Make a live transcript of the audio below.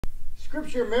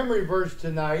Scripture memory verse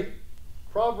tonight,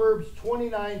 Proverbs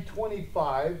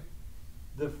 29:25.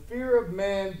 The fear of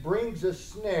man brings a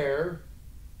snare,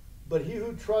 but he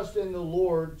who trusts in the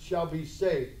Lord shall be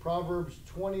safe. Proverbs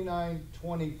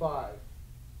 29:25.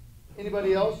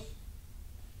 Anybody else?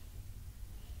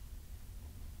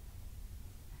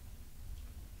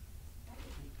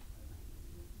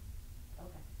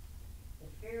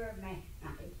 Fear of man.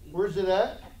 Where's it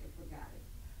at? I forgot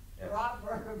it.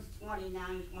 Proverbs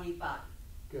 29:25.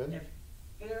 Good. The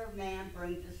fear of man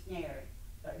brings a snare,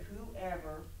 but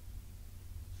whoever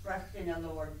trusts in the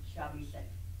Lord shall be safe.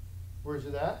 Where's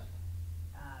it at?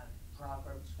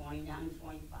 Proverbs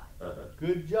 29:25.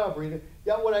 Good job, Rita.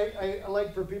 Yeah, what I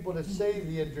like for people to say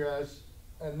the address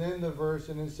and then the verse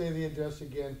and then say the address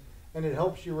again, and it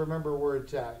helps you remember where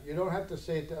it's at. You don't have to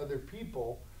say it to other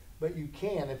people, but you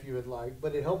can if you would like.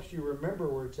 But it helps you remember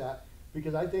where it's at,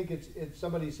 because I think it's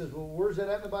somebody says, well, where's that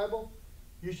at in the Bible?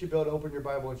 You should be able to open your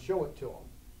Bible and show it to them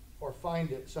or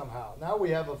find it somehow. Now we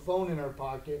have a phone in our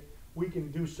pocket. We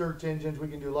can do search engines. We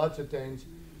can do lots of things.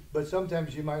 But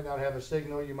sometimes you might not have a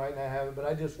signal. You might not have it. But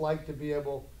I just like to be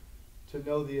able to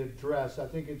know the address. I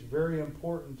think it's very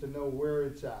important to know where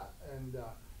it's at. And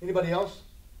anybody else?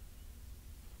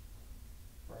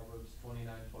 Proverbs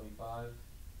 29:25.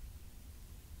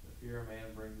 The fear of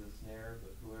man brings a snare,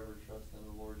 but whoever trusts in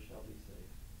the Lord shall be safe.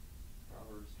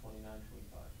 Proverbs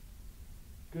 29:25.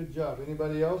 Good job.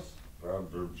 Anybody else?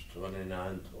 Proverbs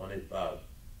 29:25.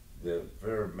 The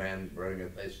fear of man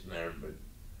bringeth a snare, but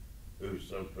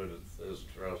whoso putteth his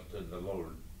trust in the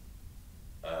Lord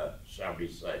shall be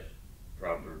safe.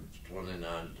 Proverbs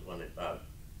 29:25.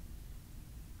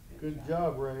 Good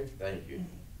job, Ray. Thank you.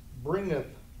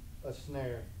 Bringeth a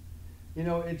snare. You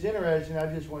know, it's interesting.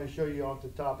 I just want to show you off the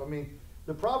top. I mean,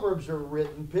 the Proverbs are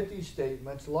written, pithy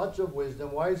statements, lots of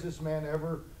wisdom. Wisest man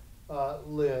ever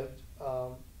lived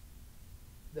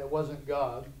that wasn't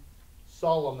God,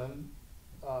 Solomon,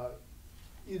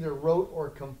 either wrote or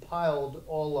compiled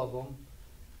all of them.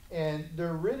 And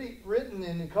they're really written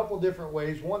in a couple different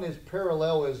ways. One is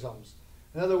parallelisms.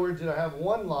 In other words, it'll have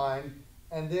one line,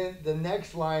 and then the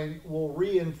next line will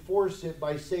reinforce it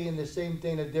by saying the same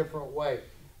thing a different way.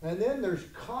 And then there's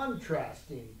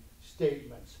contrasting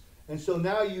statements. And so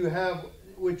now you have,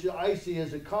 which I see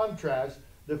as a contrast,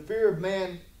 the fear of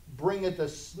man bringeth a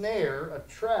snare, a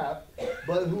trap,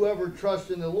 but whoever trusts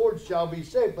in the Lord shall be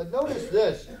safe. But notice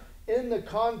this, in the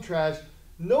contrast,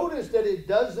 notice that it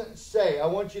doesn't say, I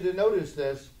want you to notice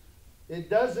this, it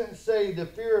doesn't say the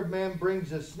fear of man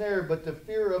brings a snare, but the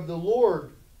fear of the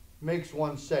Lord makes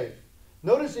one safe.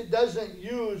 Notice it doesn't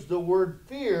use the word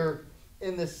fear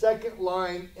in the second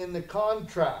line in the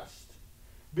contrast,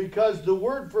 because the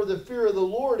word for the fear of the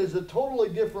Lord is a totally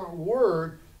different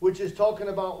word, which is talking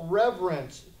about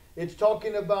reverence. It's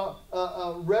talking about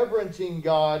reverencing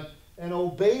God and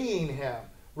obeying Him.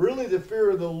 Really, the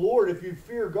fear of the Lord, if you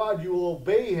fear God, you will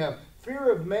obey Him.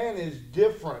 Fear of man is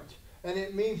different, and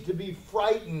it means to be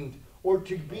frightened, or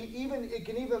to be even, it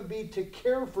can even be to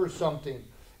care for something.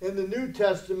 In the New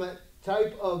Testament,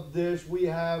 type of this we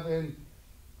have in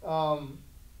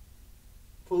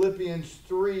Philippians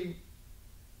 3,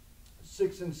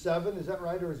 6 and 7. Is that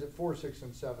right, or is it 4, 6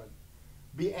 and 7?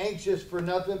 Be anxious for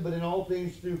nothing, but in all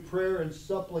things through prayer and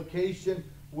supplication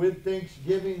with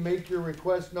thanksgiving make your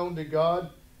requests known to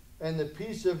God, and the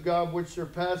peace of God, which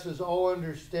surpasses all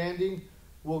understanding,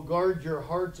 will guard your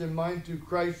hearts and mind through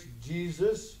Christ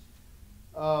Jesus.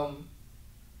 I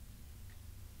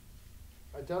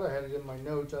thought I had it in my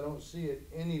notes. I don't see it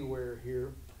anywhere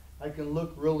here. I can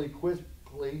look really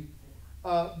quickly.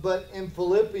 But in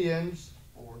Philippians,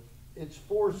 it's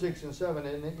 4, 6, and 7,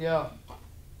 isn't it? Yeah.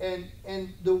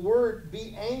 And the word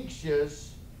be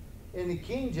anxious in the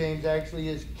King James actually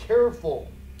is careful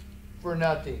for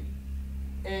nothing.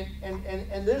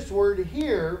 And this word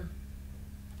here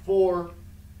for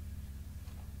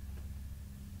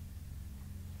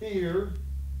fear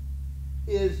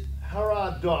is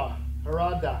harada,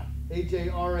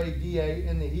 H-A-R-A-D-A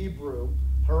in the Hebrew,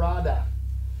 harada.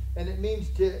 And it means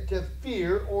to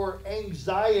fear or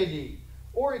anxiety,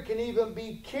 or it can even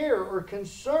be care or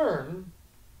concern.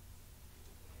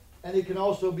 And it can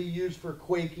also be used for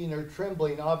quaking or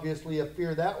trembling, obviously a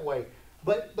fear that way.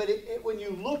 But when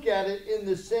you look at it in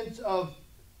the sense of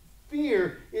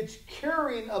fear, it's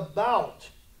caring about.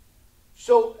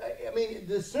 So, I mean,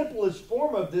 the simplest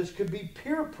form of this could be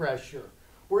peer pressure,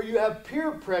 where you have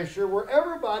peer pressure, where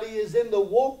everybody is in the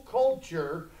woke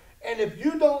culture, and if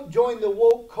you don't join the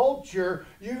woke culture,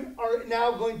 you are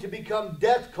now going to become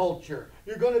death culture.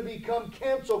 You're going to become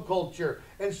cancel culture.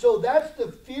 And so that's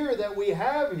the fear that we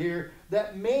have here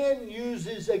that man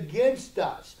uses against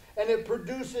us. and it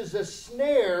produces a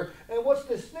snare. And what's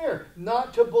the snare?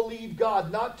 Not to believe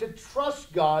God, not to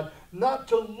trust God, not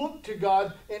to look to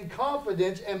God in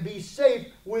confidence and be safe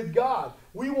with God.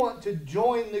 We want to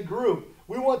join the group.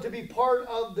 We want to be part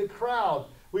of the crowd.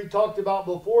 We talked about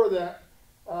before that,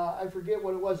 I forget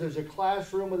what it was. There's a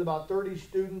classroom with about 30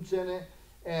 students in it,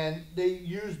 and they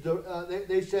used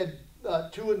they said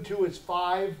 2 and 2 is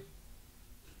 5,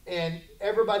 and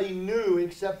everybody knew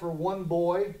except for one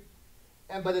boy.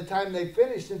 And by the time they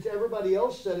finished, since everybody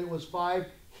else said it was 5,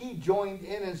 he joined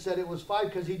in and said it was 5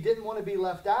 because he didn't want to be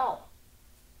left out.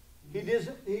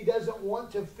 He doesn't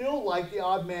want to feel like the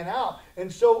odd man out. And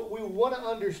so we want to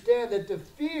understand that the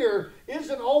fear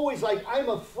isn't always like, I'm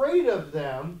afraid of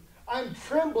them, I'm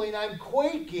trembling, I'm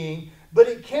quaking, but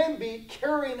it can be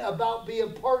caring about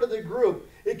being part of the group.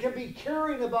 It can be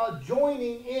caring about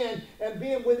joining in and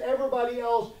being with everybody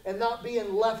else and not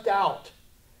being left out.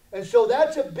 And so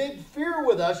that's a big fear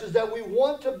with us, is that we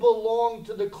want to belong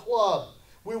to the club.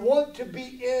 We want to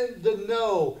be in the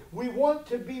know. We want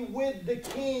to be with the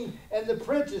king and the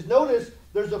princes. Notice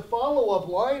there's a follow-up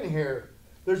line here.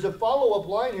 There's a follow-up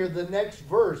line here, the next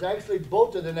verse. Actually,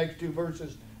 both of the next 2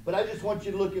 verses. But I just want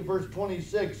you to look at verse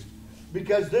 26,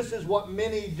 because this is what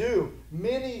many do.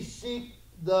 Many seek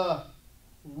the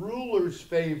ruler's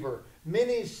favor.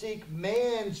 Many seek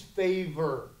man's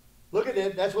favor. Look at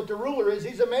it. That's what the ruler is.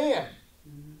 He's a man.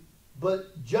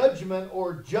 But judgment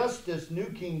or justice, New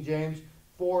King James,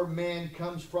 for man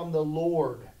comes from the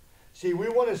Lord. See, we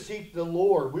want to seek the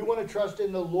Lord. We want to trust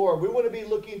in the Lord. We want to be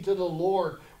looking to the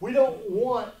Lord. We don't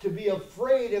want to be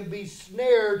afraid and be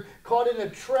snared, caught in a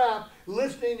trap,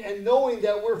 listening and knowing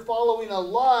that we're following a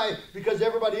lie because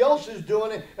everybody else is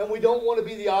doing it, and we don't want to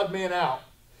be the odd man out.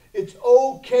 It's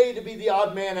okay to be the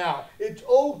odd man out. It's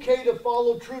okay to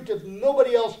follow truth if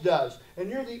nobody else does. And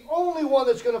you're the only one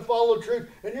that's going to follow truth,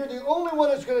 and you're the only one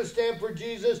that's going to stand for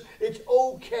Jesus. It's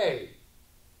okay.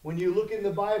 When you look in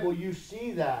the Bible, you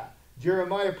see that.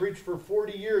 Jeremiah preached for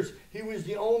 40 years. He was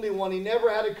the only one. He never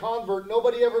had a convert.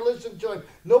 Nobody ever listened to him.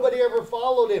 Nobody ever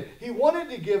followed him. He wanted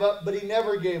to give up, but he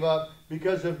never gave up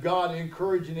because of God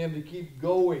encouraging him to keep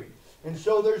going. And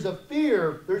so there's a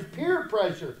fear. There's peer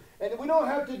pressure. And you don't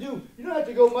have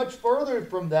to go much further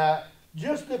from that.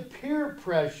 Just the peer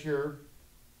pressure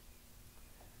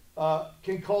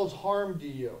can cause harm to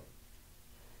you.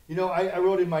 You know, I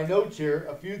wrote in my notes here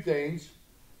a few things.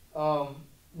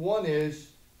 One is,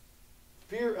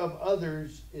 fear of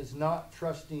others is not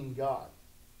trusting God.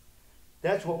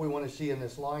 That's what we want to see in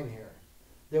this line here.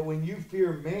 That when you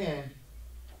fear man,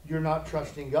 you're not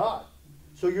trusting God.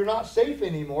 So you're not safe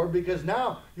anymore, because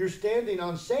now you're standing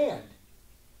on sand.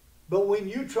 But when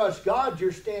you trust God,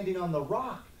 you're standing on the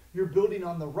rock. You're building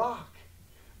on the rock.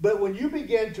 But when you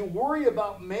begin to worry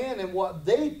about man and what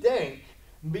they think,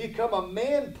 become a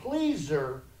man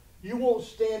pleaser, you won't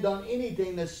stand on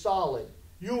anything that's solid.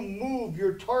 You'll move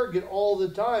your target all the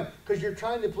time because you're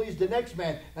trying to please the next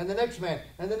man and the next man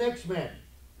and the next man.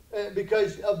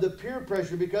 Because of the peer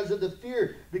pressure, because of the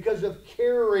fear, because of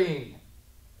caring.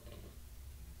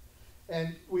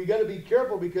 And we got to be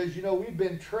careful because, you know, we've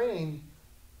been trained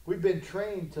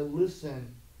to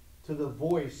listen to the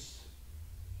voice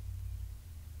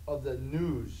of the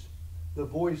news, the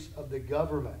voice of the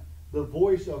government, the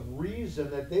voice of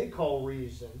reason that they call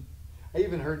reason. I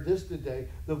even heard this today,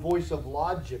 the voice of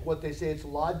logic, what they say it's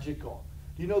logical.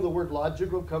 Do you know the word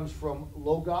logical comes from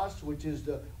logos, which is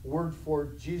the word for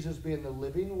Jesus being the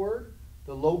living word,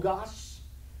 the logos.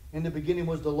 In the beginning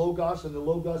was the logos, and the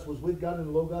logos was with God, and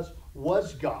the logos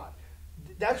was God.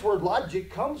 That's where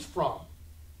logic comes from,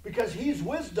 because he's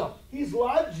wisdom, he's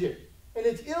logic, and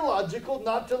it's illogical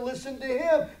not to listen to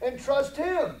him and trust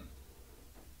him.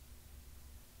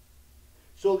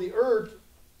 So the earth,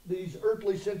 these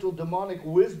earthly central demonic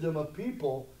wisdom of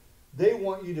people, they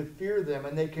want you to fear them,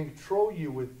 and they control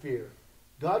you with fear.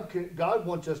 God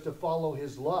wants us to follow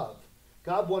his love.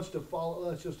 God wants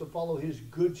us to follow his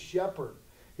good shepherd.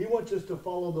 He wants us to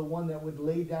follow the one that would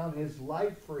lay down his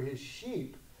life for his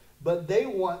sheep. But they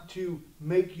want to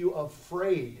make you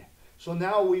afraid. So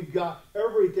now we've got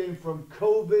everything from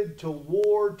COVID to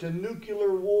war to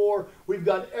nuclear war. We've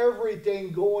got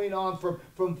everything going on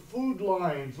from food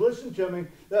lines. Listen to me.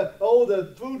 The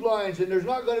food lines, and there's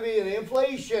not going to be an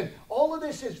inflation. All of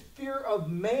this is fear of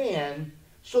man,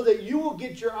 so that you will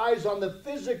get your eyes on the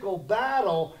physical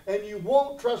battle and you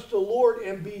won't trust the Lord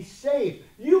and be safe.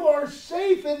 You are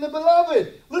safe in the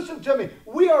beloved. Listen to me.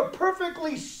 We are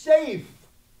perfectly safe.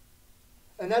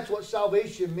 And that's what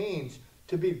salvation means.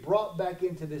 To be brought back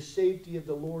into the safety of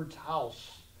the Lord's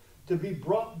house. To be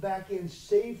brought back in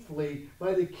safely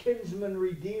by the kinsman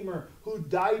redeemer who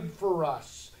died for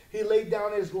us. He laid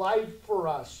down his life for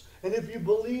us. And if you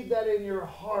believe that in your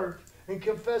heart and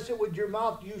confess it with your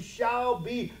mouth, you shall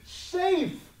be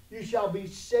safe. You shall be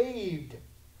saved.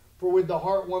 For with the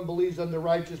heart one believes unto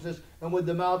righteousness, and with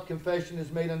the mouth confession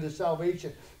is made unto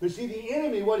salvation. But see, the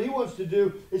enemy, what he wants to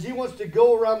do is he wants to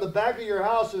go around the back of your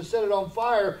house and set it on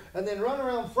fire, and then run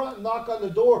around front and knock on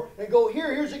the door and go,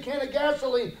 here's a can of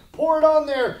gasoline. Pour it on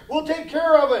there. We'll take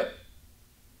care of it.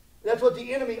 That's what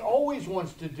the enemy always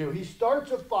wants to do. He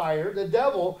starts a fire. The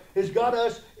devil has got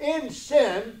us in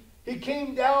sin. He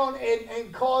came down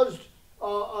and caused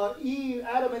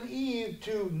Adam and Eve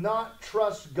to not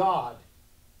trust God.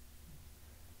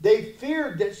 They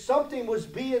feared that something was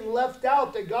being left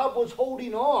out, that God was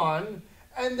holding on,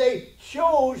 and they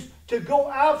chose to go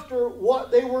after what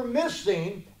they were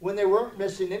missing when they weren't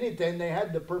missing anything. They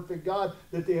had the perfect God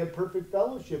that they had perfect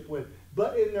fellowship with.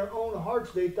 But in their own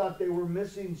hearts, they thought they were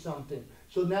missing something.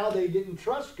 So now they didn't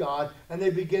trust God, and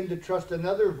they began to trust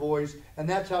another voice, and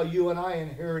that's how you and I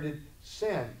inherited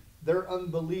sin. Their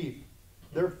unbelief,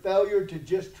 their failure to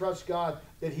just trust God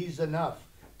that He's enough.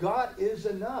 God is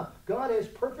enough. God has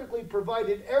perfectly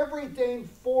provided everything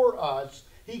for us.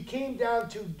 He came down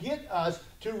to get us,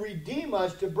 to redeem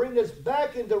us, to bring us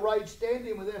back into right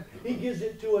standing with Him. He gives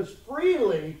it to us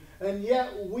freely, and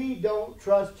yet we don't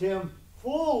trust Him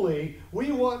fully.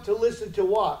 We want to listen to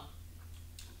what?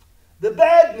 The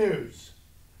bad news.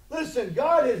 Listen,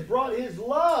 God has brought His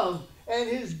love and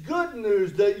His good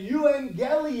news, the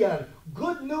euangelion,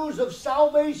 good news of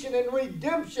salvation and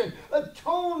redemption,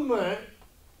 atonement,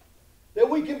 that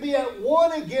we can be at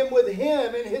one again with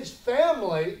Him and His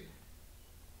family.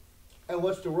 And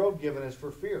what's the world giving us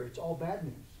for fear? It's all bad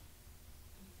news.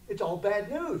 It's all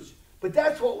bad news. But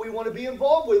that's what we want to be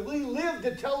involved with. We live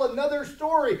to tell another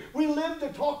story. We live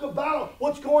to talk about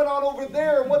what's going on over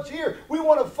there and what's here. We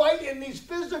want to fight in these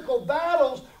physical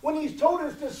battles when He's told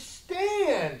us to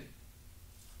stand.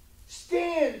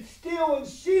 Stand still and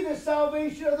see the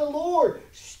salvation of the Lord.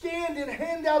 Stand and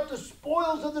hand out the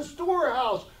spoils of the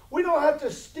storehouse. We don't have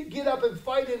to get up and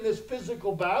fight in this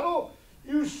physical battle.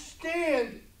 You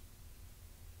stand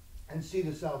and see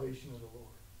the salvation of the Lord.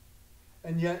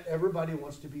 And yet everybody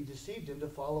wants to be deceived into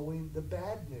following the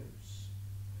bad news.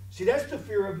 See, that's the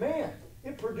fear of man.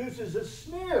 It produces a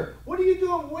snare. What are you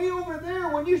doing way over there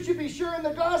when you should be sharing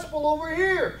the gospel over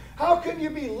here? How can you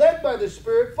be led by the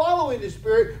Spirit, following the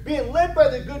Spirit, being led by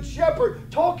the Good Shepherd,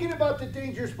 talking about the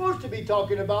things you're supposed to be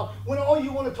talking about when all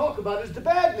you want to talk about is the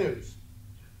bad news?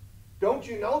 Don't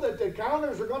you know that the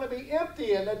counters are going to be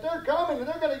empty and that they're coming and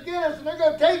they're going to get us and they're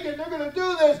going to take it and they're going to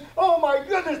do this? Oh my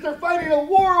goodness, they're fighting a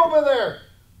war over there.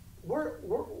 Where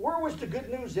was the good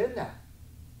news in that?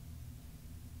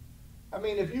 I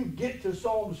mean, if you get to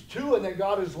Psalms 2 and that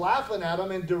God is laughing at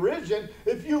them in derision,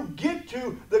 if you get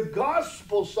to the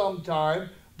gospel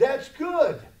sometime, that's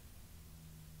good.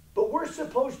 But we're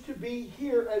supposed to be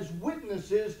here as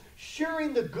witnesses,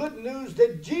 sharing the good news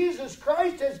that Jesus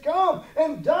Christ has come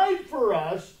and died for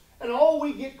us, and all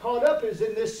we get caught up is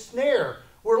in this snare.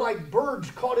 We're like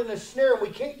birds caught in a snare, and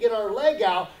we can't get our leg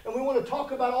out, and we want to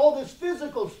talk about all this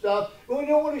physical stuff, and we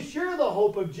don't want to share the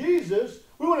hope of Jesus.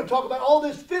 We want to talk about all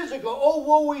this physical. Oh,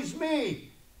 woe is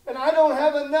me, and I don't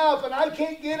have enough, and I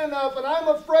can't get enough, and I'm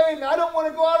afraid, and I don't want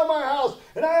to go out of my house,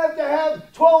 and I have to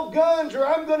have 12 guns, or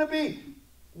I'm going to be...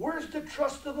 Where's the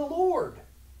trust of the Lord?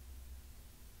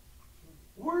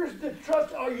 Where's the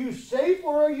trust? Are you safe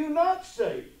or are you not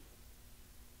safe?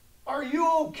 Are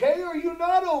you okay or are you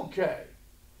not okay?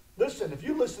 Listen, if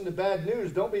you listen to bad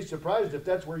news, don't be surprised if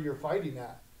that's where you're fighting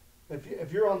at.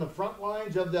 If you're on the front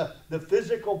lines of the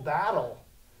physical battle,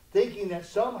 thinking that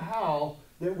somehow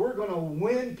that we're going to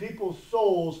win people's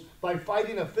souls by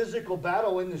fighting a physical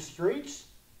battle in the streets,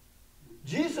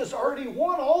 Jesus already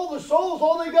won all the souls.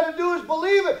 All they got to do is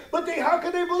believe it. But how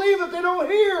can they believe if they don't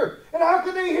hear? And how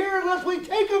can they hear unless we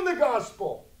take them the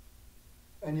gospel?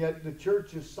 And yet the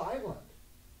church is silent.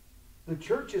 The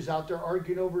church is out there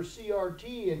arguing over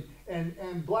CRT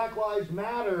and Black Lives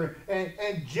Matter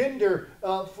and gender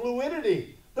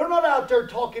fluidity. They're not out there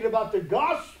talking about the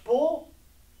gospel.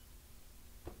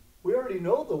 We already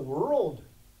know the world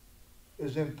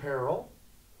is in peril.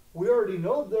 We already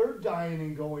know they're dying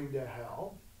and going to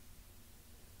hell.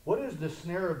 What is the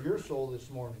snare of your soul this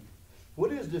morning?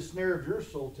 What is the snare of your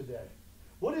soul today?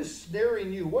 What is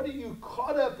snaring you? What are you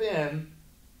caught up in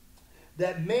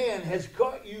that man has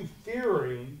got you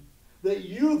fearing that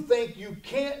you think you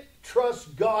can't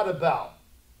trust God about?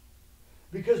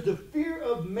 Because the fear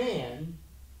of man,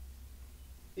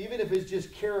 even if it's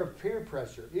just care of peer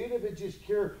pressure, even if it's just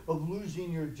care of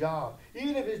losing your job,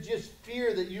 even if it's just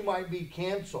fear that you might be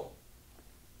canceled.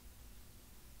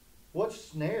 What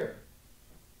snare?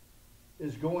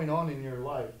 is going on in your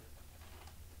life?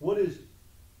 What is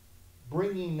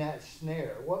bringing that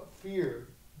snare? What fear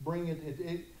bring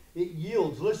it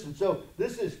yields? Listen, so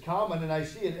this is common, and I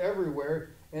see it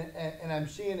everywhere, and I'm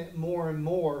seeing it more and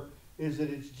more, is that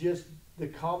it's just the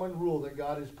common rule that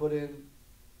God has put in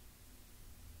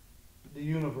the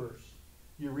universe.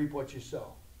 You reap what you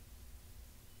sow.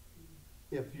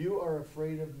 If you are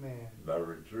afraid of man,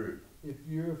 Very true. if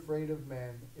you're afraid of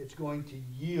man, it's going to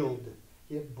yield.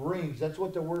 It brings. That's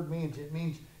what the word means. It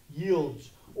means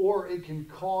yields. Or it can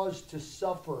cause to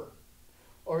suffer.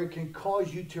 Or it can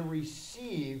cause you to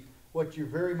receive what you're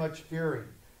very much fearing.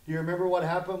 Do you remember what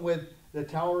happened with the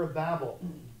Tower of Babel?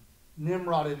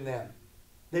 Nimrod and them.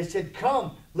 They said,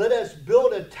 come, let us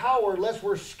build a tower lest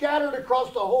we're scattered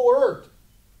across the whole earth.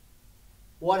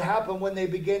 What happened when they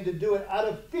began to do it? Out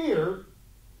of fear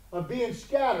of being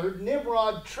scattered,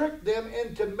 Nimrod tricked them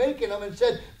into making them and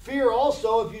said, fear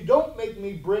also, if you don't make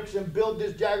me bricks and build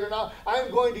this juggernaut,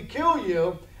 I'm going to kill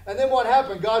you. And then what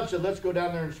happened? God said, let's go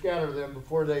down there and scatter them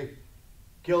before they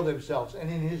kill themselves. And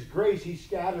in his grace, he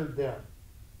scattered them.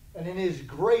 And in his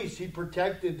grace, he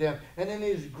protected them. And in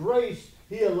his grace,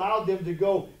 he allowed them to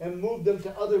go and move them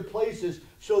to other places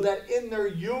so that in their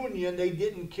union, they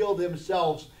didn't kill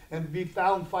themselves and be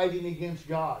found fighting against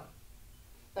God.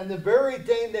 And the very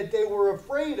thing that they were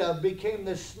afraid of became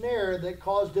the snare that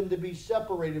caused them to be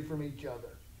separated from each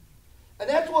other. And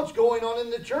that's what's going on in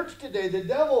the church today. The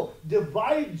devil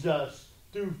divides us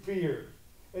through fear.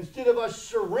 Instead of us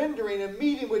surrendering and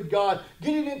meeting with God,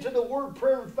 getting into the word,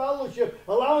 prayer, and fellowship,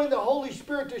 allowing the Holy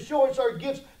Spirit to show us our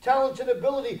gifts, talents, and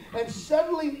ability, and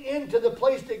settling into the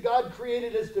place that God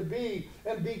created us to be,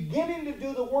 and beginning to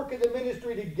do the work of the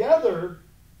ministry together,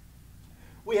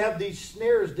 we have these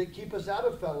snares that keep us out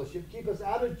of fellowship, keep us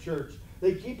out of church.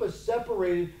 They keep us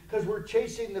separated because we're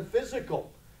chasing the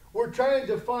physical. We're trying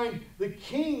to find the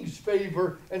king's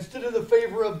favor instead of the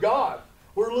favor of God.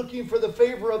 We're looking for the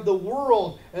favor of the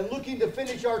world and looking to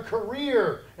finish our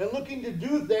career and looking to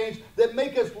do things that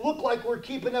make us look like we're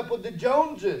keeping up with the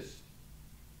Joneses.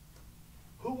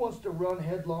 Who wants to run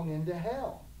headlong into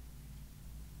hell?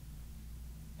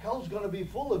 Hell's going to be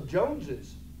full of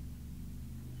Joneses.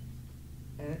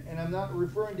 And I'm not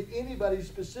referring to anybody's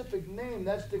specific name.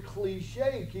 That's the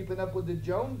cliche, keeping up with the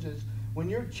Joneses. When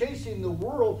you're chasing the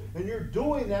world and you're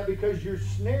doing that because you're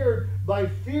snared by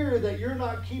fear that you're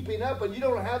not keeping up and you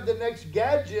don't have the next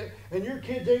gadget and your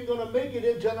kids ain't going to make it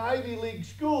into an Ivy League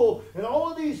school and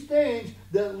all of these things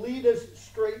that lead us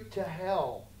straight to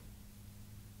hell.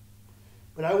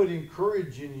 But I would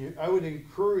encourage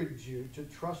you to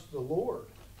trust the Lord.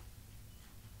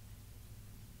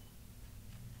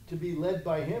 To be led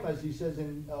by him, as he says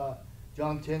in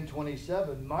John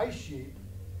 10:27, my sheep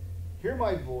hear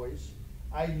my voice,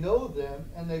 I know them,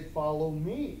 and they follow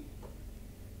me.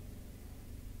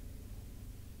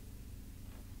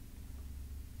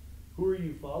 Who are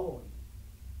you following?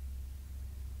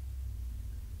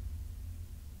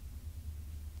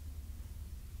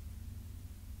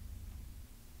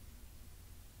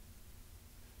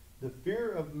 The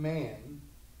fear of man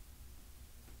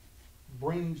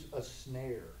brings a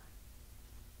snare.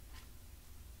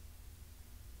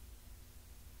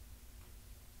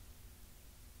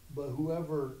 But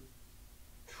whoever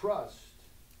trusts,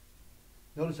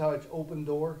 notice how it's open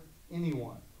door,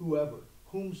 anyone, whoever,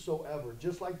 whomsoever,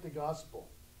 just like the gospel.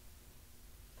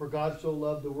 For God so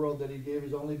loved the world that he gave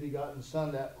his only begotten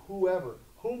Son, that whoever,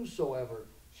 whomsoever,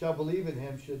 shall believe in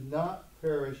him should not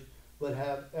perish, but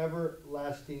have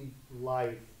everlasting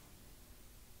life.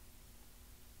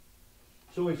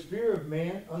 So is fear of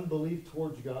man unbelief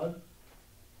towards God?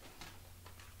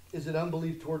 Is it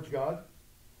unbelief towards God?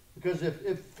 Because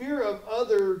if fear of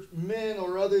other men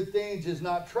or other things is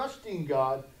not trusting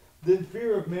God, then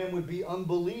fear of man would be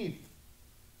unbelief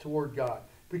toward God.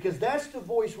 Because that's the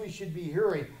voice we should be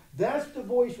hearing. That's the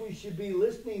voice we should be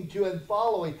listening to and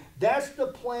following. That's the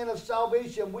plan of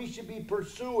salvation we should be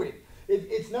pursuing.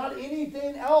 It's not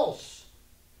anything else.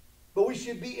 But we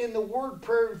should be in the word,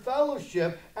 prayer, and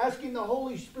fellowship, asking the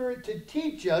Holy Spirit to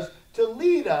teach us, to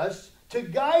lead us, to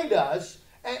guide us.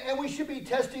 And we should be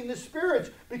testing the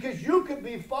spirits, because you could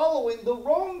be following the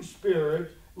wrong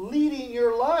spirit leading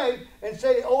your life and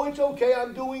say, oh, it's okay,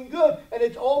 I'm doing good. And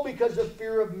it's all because of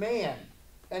fear of man.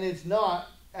 And it's not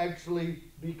actually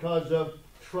because of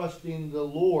trusting the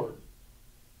Lord.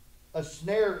 A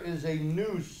snare is a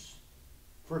noose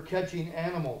for catching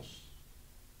animals.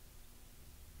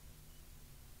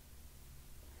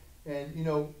 And, you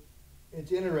know,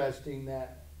 it's interesting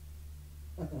that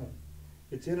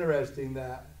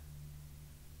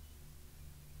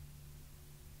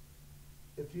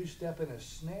if you step in a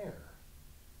snare,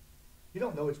 You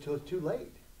don't know it's till it's too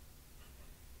late.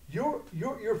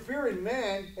 You're fearing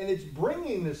man, and it's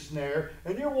bringing the snare,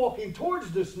 and you're walking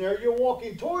towards the snare, you're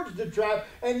walking towards the trap,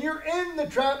 and you're in the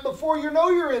trap before you know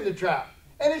you're in the trap.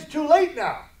 And it's too late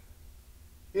now.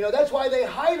 You know, that's why they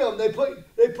hide them. They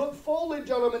put foliage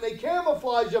on them, and they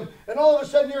camouflage them, and all of a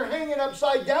sudden you're hanging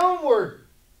upside downward.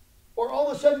 Or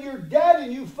all of a sudden you're dead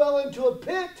and you fell into a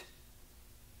pit.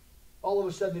 All of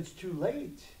a sudden it's too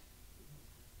late.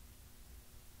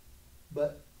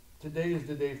 But today is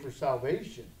the day for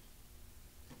salvation.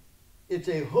 It's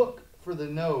a hook for the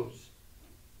nose.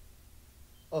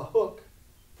 A hook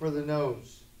for the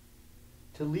nose.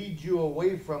 To lead you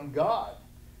away from God.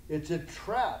 It's a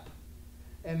trap.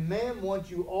 And man wants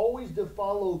you always to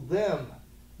follow them.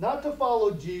 Not to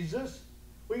follow Jesus.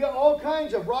 We got all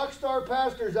kinds of rock star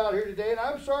pastors out here today. And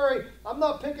I'm sorry, I'm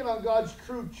not picking on God's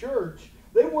true church.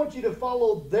 They want you to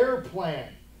follow their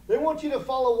plan. They want you to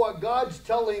follow what God's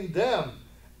telling them.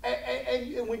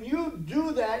 And when you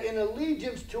do that in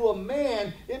allegiance to a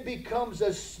man, it becomes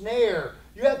a snare.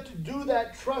 You have to do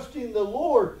that trusting the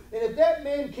Lord. And if that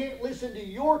man can't listen to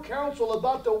your counsel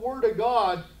about the Word of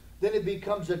God, then it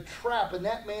becomes a trap, and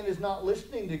that man is not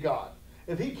listening to God.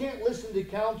 If he can't listen to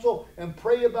counsel and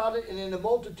pray about it, and in a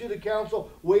multitude of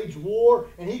counsel wage war,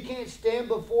 and he can't stand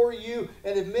before you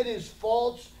and admit his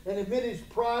faults and admit his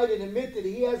pride and admit that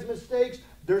he has mistakes,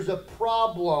 there's a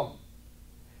problem.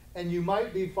 And you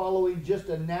might be following just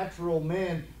a natural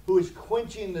man who is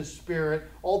quenching the Spirit,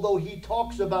 although he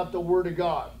talks about the Word of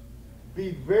God.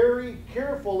 Be very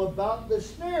careful about the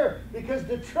snare, because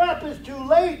the trap is too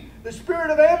late. The spirit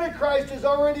of Antichrist has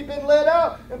already been let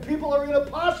out, and people are in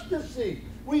apostasy.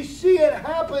 We see it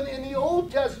happen in the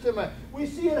Old Testament. We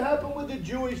see it happen with the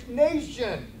Jewish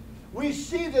nation. We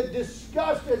see the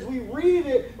disgust as we read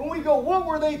it, and we go, what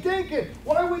were they thinking?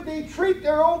 Why would they treat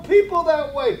their own people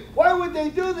that way? Why would they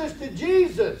do this to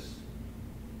Jesus?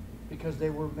 Because they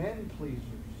were men pleasers.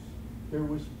 There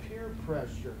was peer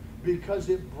pressure. Because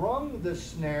it brung the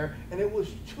snare, and it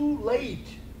was too late.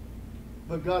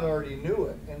 But God already knew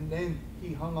it. And then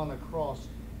he hung on a cross,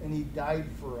 and he died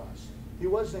for us. He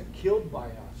wasn't killed by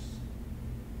us.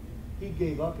 He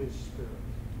gave up his spirit.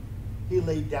 He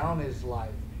laid down his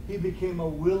life. He became a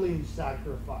willing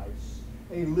sacrifice,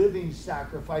 a living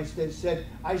sacrifice that said,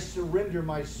 I surrender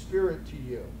my spirit to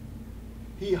you.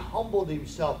 He humbled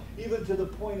himself, even to the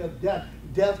point of death,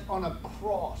 death on a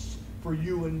cross for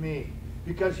you and me.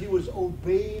 Because he was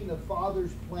obeying the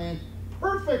Father's plan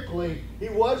perfectly. He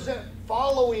wasn't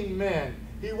following men.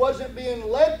 He wasn't being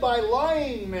led by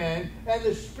lying men and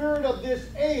the spirit of this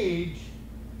age.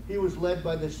 He was led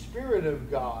by the Spirit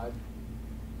of God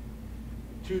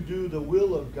to do the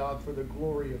will of God for the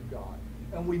glory of God.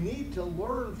 And we need to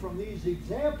learn from these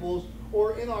examples,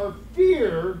 or in our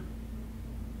fear,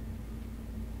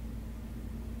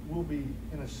 we'll be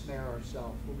in a snare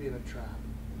ourselves. We'll be in a trap.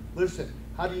 Listen,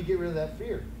 how do you get rid of that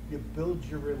fear? You build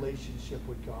your relationship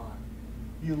with God.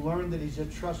 You learn that he's a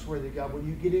trustworthy God. When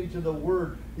you get into the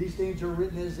Word, these things are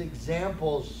written as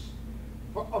examples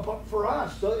for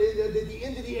us. So at the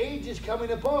end of the age is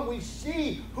coming upon. We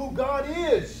see who God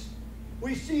is.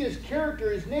 We see his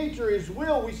character, his nature, his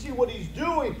will. We see what he's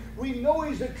doing. We know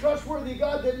he's a trustworthy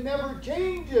God that never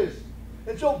changes.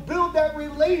 And so build that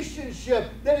relationship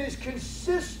that is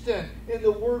consistent in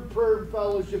the Word, Prayer, and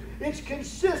Fellowship. It's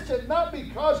consistent not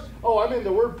because, oh, I'm in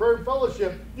the Word, Prayer, and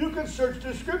Fellowship. You can search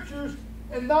the Scriptures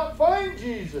and not find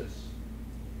Jesus.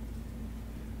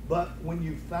 But when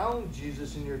you found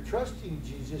Jesus and you're trusting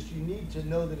Jesus, you need to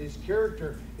know that his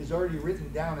character is already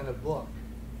written down in a book.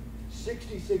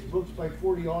 66 books by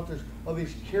 40 authors of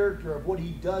his character, of what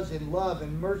he does in love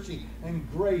and mercy and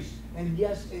grace, and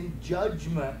yes, in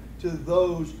judgment to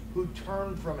those who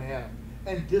turn from him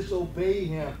and disobey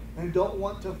him and don't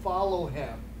want to follow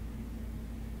him.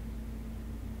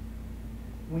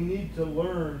 We need to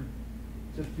learn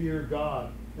to fear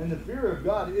God. And the fear of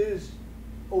God is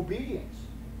obedience.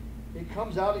 It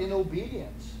comes out in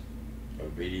obedience.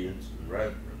 Obedience and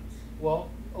reverence. Well,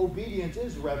 obedience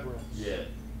is reverence. Yeah.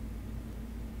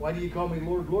 Why do you call me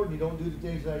Lord, Lord, and you don't do the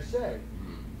things that I say?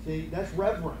 See, that's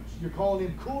reverence. You're calling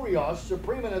him kurios,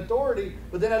 supreme in authority,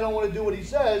 but then I don't want to do what he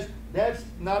says. That's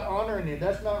not honoring him.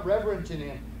 That's not reverencing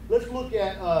him. Let's look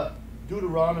at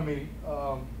Deuteronomy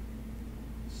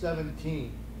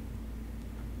 17.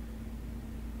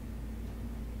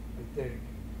 I think.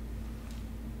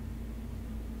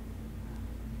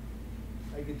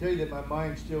 I can tell you that my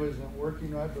mind still isn't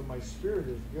working right, but my spirit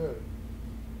is good.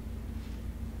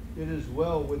 It is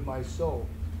well with my soul.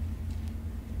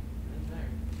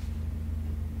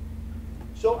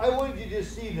 So I wanted you to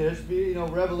see this,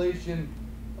 Revelation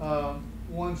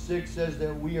 1:6 says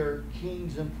that we are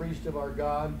kings and priests of our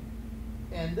God.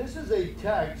 And this is a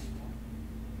text.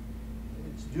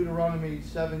 It's Deuteronomy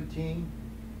 17.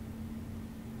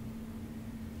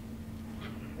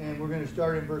 And we're going to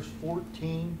start in verse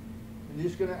 14. I'm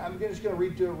just going to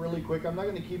read through it really quick. I'm not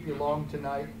going to keep you long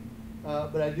tonight.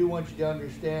 But I do want you to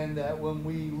understand that when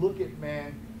we look at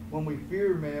man, when we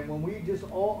fear man, when we just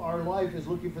all our life is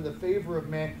looking for the favor of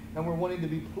man and we're wanting to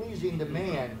be pleasing to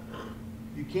man,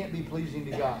 you can't be pleasing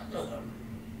to God.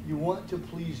 You want to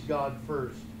please God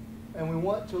first. And we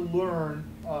want to learn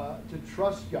to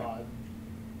trust God.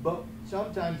 But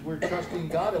sometimes we're trusting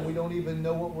God and we don't even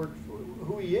know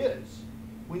who He is.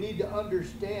 We need to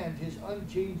understand His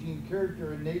unchanging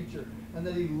character and nature, and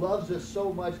that He loves us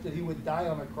so much that He would die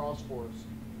on a cross for us.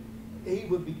 He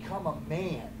would become a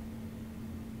man.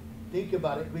 Think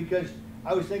about it, because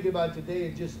I was thinking about it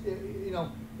today,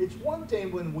 it's one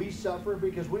thing when we suffer,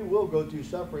 because we will go through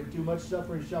suffering. Too much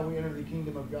suffering shall we enter the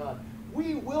kingdom of God.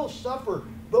 We will suffer,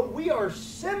 but we are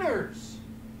sinners.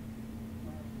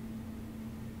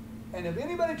 And if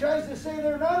anybody tries to say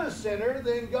they're not a sinner,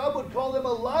 then God would call them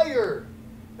a liar.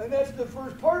 And that's the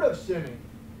first part of sinning.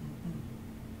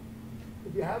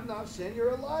 If you have not sinned,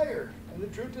 you're a liar. And the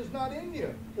truth is not in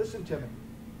you. Listen to me.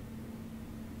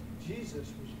 Jesus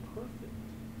was perfect.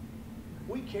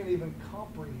 We can't even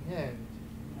comprehend.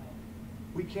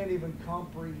 We can't even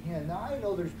comprehend. Now, I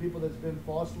know there's people that's been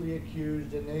falsely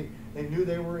accused, and they knew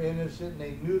they were innocent, and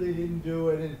they knew they didn't do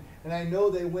it. And I know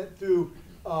they went through,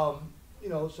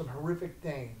 some horrific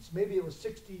things. Maybe it was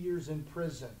 60 years in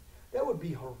prison. That would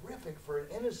be horrific for an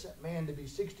innocent man to be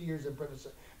 60 years in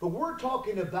prison. But we're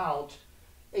talking about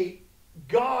a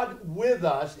God with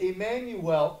us,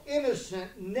 Emmanuel, innocent,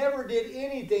 never did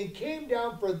anything, came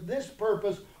down for this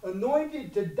purpose,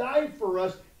 anointed to die for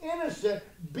us, innocent,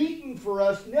 beaten for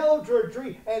us, nailed to a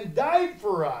tree, and died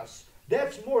for us.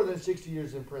 That's more than 60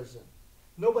 years in prison.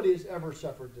 Nobody has ever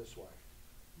suffered this way.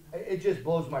 It just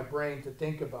blows my brain to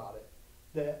think about it.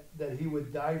 That He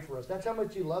would die for us. That's how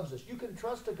much He loves us. You can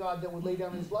trust a God that would lay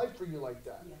down His life for you like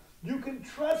that. Yeah. You can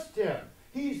trust Him.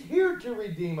 He's here to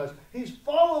redeem us. He's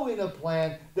following a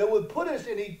plan that would put us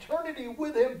in eternity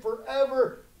with Him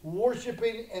forever,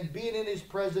 worshiping and being in His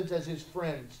presence as His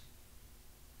friends.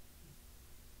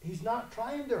 He's not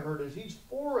trying to hurt us. He's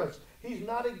for us. He's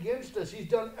not against us. He's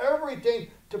done everything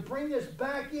to bring us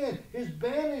back in, His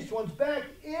banished ones back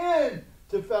in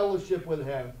to fellowship with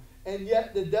Him. And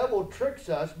yet the devil tricks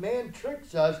us, man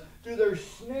tricks us through their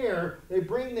snare. They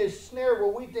bring this snare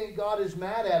where we think God is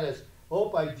mad at us.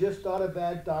 Oh, I just thought a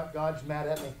bad thought, God's mad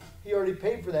at me. He already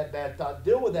paid for that bad thought.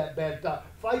 Deal with that bad thought.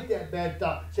 Fight that bad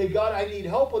thought. Say, God, I need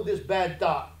help with this bad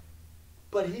thought.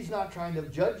 But He's not trying to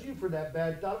judge you for that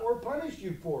bad thought or punish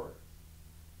you for it.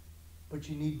 But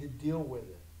you need to deal with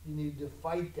it. You need to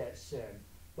fight that sin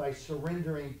by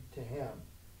surrendering to Him.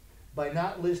 By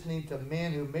not listening to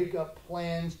men who make up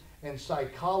plans and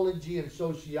psychology and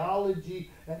sociology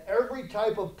and every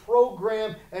type of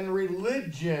program and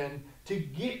religion to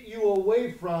get you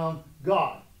away from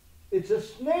God. It's a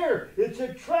snare. It's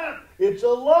a trap. It's a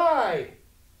lie.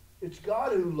 It's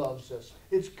God who loves us.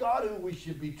 It's God who we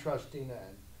should be trusting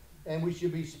in. And we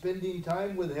should be spending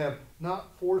time with Him,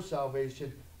 not for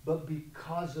salvation, but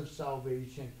because of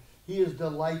salvation. He is the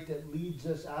light that leads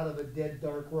us out of a dead,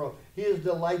 dark world. He is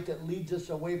the light that leads us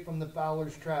away from the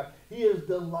fowler's trap. He is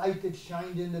the light that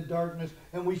shined in the darkness,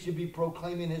 and we should be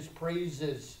proclaiming His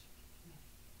praises.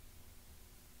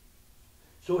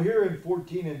 So here in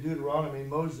 14 in Deuteronomy,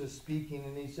 Moses speaking,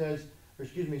 and he says,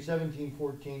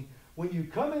 17:14, when you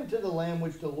come into the land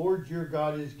which the Lord your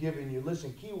God is giving you,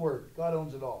 listen, key word, God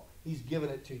owns it all. He's given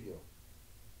it to you.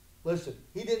 Listen,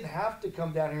 He didn't have to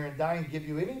come down here and die and give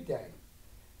you anything.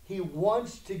 He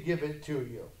wants to give it to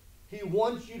you. He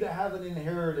wants you to have an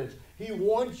inheritance. He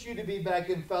wants you to be back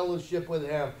in fellowship with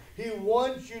Him. He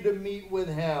wants you to meet with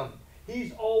Him.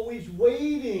 He's always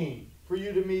waiting for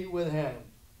you to meet with Him.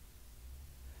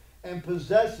 And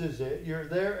possesses it. You're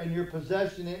there and you're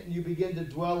possessing it and you begin to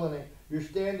dwell in it. You're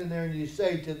standing there and you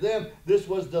say, to them, this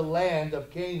was the land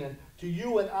of Canaan. To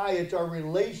you and I, it's our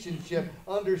relationship,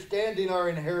 understanding our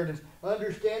inheritance,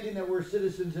 understanding that we're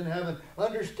citizens in heaven,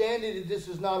 understanding that this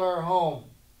is not our home.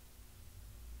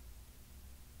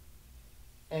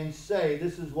 And say,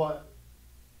 this is what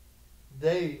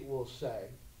they will say.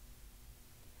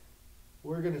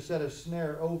 We're going to set a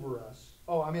snare over us.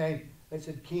 Oh, I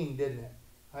said king, didn't it?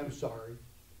 I'm sorry.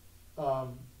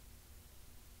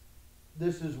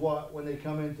 This is what, when they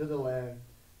come into the land,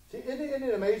 See, isn't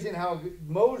it amazing how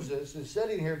Moses is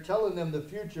sitting here telling them the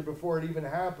future before it even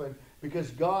happened,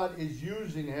 because God is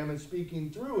using him and speaking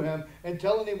through him and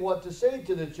telling him what to say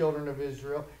to the children of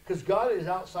Israel, because God is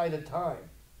outside of time.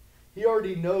 He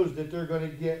already knows that they're going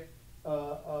to get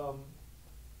caught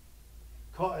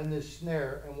in this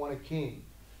snare and want a king.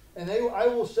 And I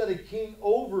will set a king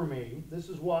over me. This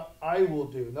is what I will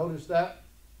do. Notice that?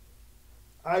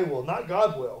 I will, not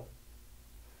God will.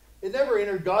 It never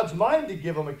entered God's mind to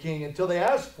give them a king until they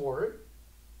asked for it.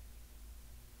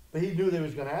 But he knew they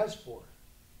was going to ask for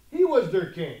it. He was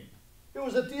their king. It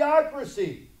was a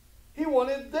theocracy. He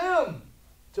wanted them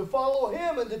to follow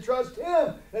him and to trust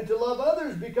him and to love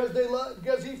others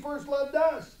because he first loved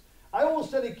us. I will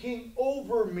set a king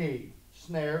over me.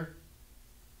 Snare.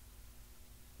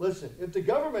 Listen, if the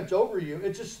government's over you,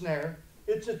 it's a snare.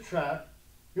 It's a trap.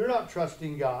 You're not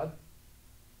trusting God.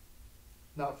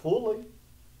 Not fully.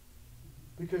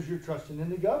 Because you're trusting in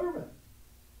the government.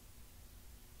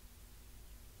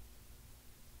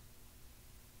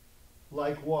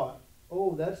 Like what?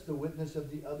 Oh, that's the witness of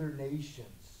the other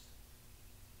nations.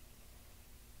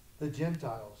 The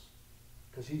Gentiles.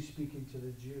 Because he's speaking to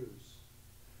the Jews.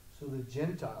 So the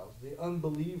Gentiles, the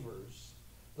unbelievers,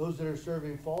 those that are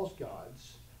serving false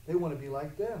gods, they want to be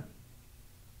like them.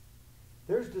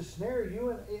 There's the snare.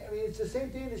 It's the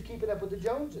same thing as keeping up with the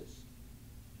Joneses.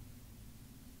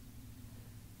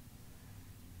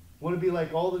 Want to be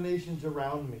like all the nations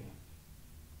around me.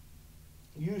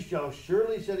 You shall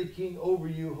surely set a king over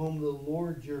you whom the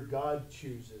Lord your God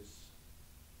chooses.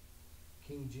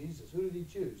 King Jesus. Who did he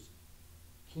choose?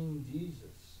 King Jesus.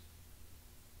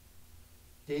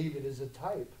 David is a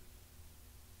type.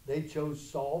 They chose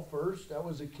Saul first. That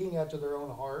was a king after their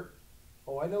own heart.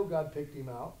 Oh, I know God picked him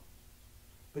out.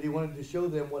 But he wanted to show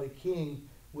them what a king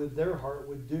with their heart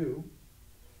would do.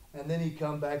 And then he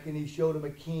come back and he showed them a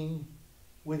king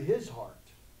with his heart,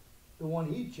 the one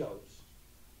he chose.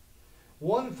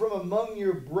 One from among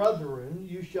your brethren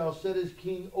you shall set as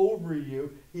king over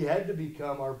you. He had to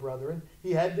become our brethren.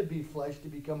 He had to be flesh to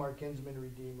become our kinsman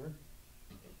redeemer.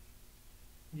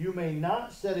 You may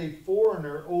not set a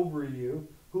foreigner over you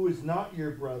who is not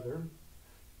your brother,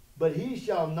 but he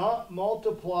shall not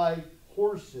multiply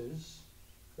horses.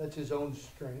 That's his own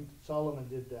strength. Solomon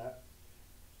did that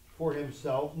for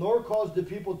himself. Nor cause the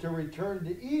people to return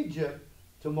to Egypt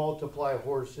to multiply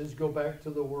horses. Go back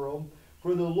to the world.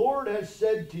 For the Lord has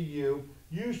said to you,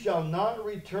 you shall not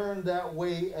return that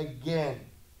way again.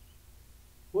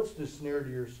 What's the snare to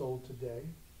your soul today?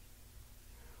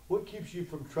 What keeps you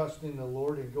from trusting the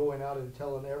Lord and going out and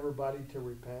telling everybody to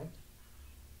repent?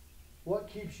 What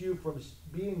keeps you from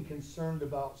being concerned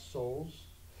about souls?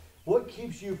 What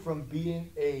keeps you from being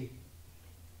a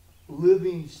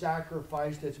living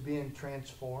sacrifice that's being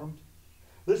transformed?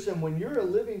 Listen, when you're a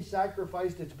living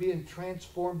sacrifice that's being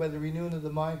transformed by the renewing of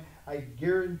the mind, I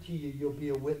guarantee you, you'll be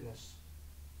a witness.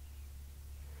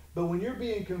 But when you're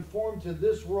being conformed to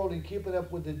this world and keeping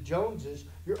up with the Joneses,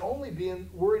 you're only being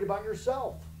worried about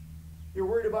yourself. You're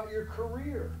worried about your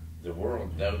career. The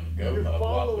world don't go by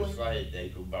what we say, they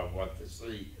go by what they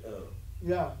see.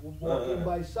 Yeah, walking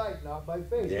by sight, not by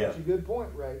faith. Yeah. That's a good point,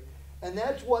 right? And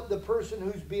that's what the person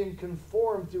who's being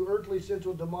conformed through earthly,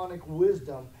 sensual, demonic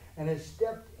wisdom and has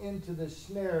stepped into the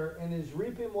snare and is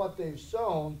reaping what they've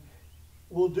sown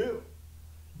will do.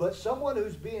 But someone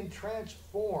who's being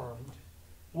transformed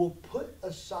will put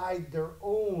aside their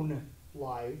own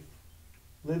life,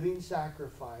 living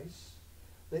sacrifice.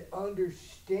 They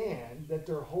understand that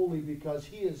they're holy because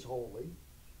he is holy.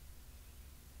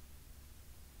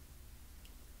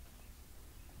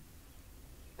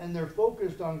 And they're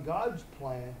focused on God's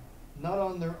plan, not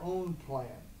on their own plan.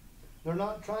 They're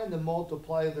not trying to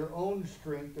multiply their own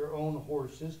strength, their own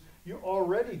horses. You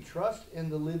already trust in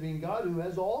the living God who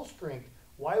has all strength.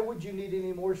 Why would you need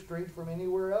any more strength from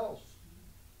anywhere else?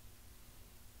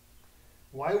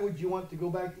 Why would you want to go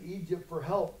back to Egypt for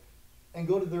help and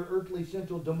go to their earthly,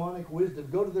 sensual, demonic wisdom?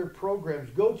 Go to their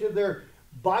programs. Go to their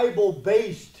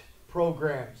Bible-based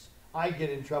programs. I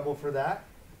get in trouble for that.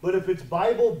 But if it's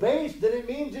Bible-based, then it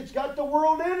means it's got the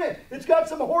world in it. It's got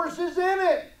some horses in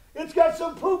it. It's got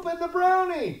some poop in the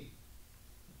brownie.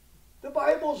 The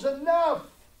Bible's enough.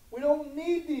 We don't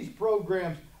need these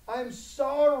programs. I'm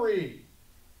sorry.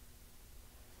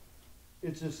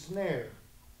 It's a snare.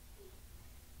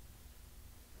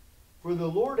 For the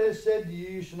Lord has said to you,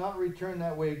 you shall not return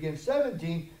that way again.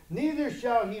 17, neither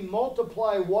shall he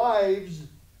multiply wives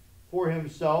for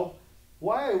himself.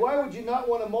 Why? Why would you not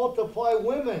want to multiply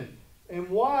women and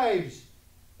wives?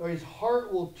 Or his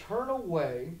heart will turn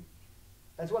away.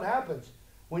 That's what happens.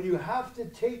 When you have to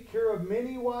take care of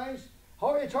many wives,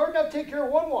 it's hard enough to take care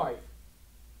of one wife.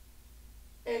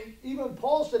 even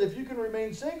Paul said, if you can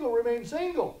remain single, remain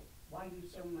single. Why do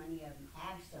so many of them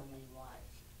have so many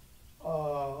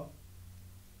wives?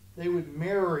 They would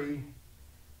marry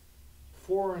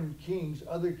foreign kings,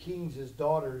 other kings as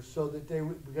daughters, so that they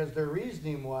would, because their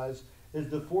reasoning is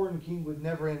the foreign king would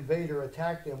never invade or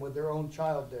attack them with their own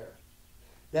child there.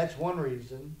 That's one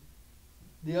reason.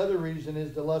 The other reason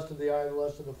is the lust of the eye, the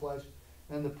lust of the flesh,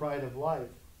 and the pride of life.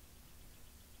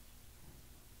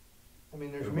 I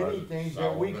mean, there's many things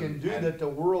that we can do that the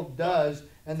world does,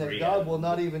 and that God will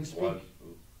not even speak.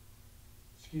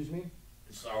 Excuse me?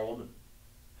 Solomon,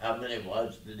 how many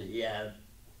wives did he have?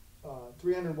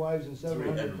 300 wives and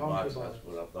 700 300 wives, concubines. that's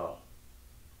what I thought.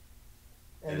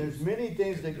 And there's many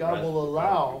things that The God rest will were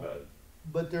allow, concubines.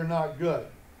 but they're not good.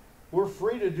 We're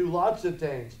free to do lots of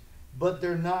things, but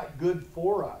they're not good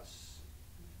for us.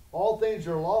 All things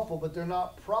are lawful, but they're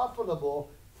not profitable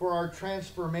for our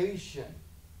transformation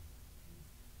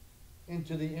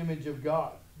into the image of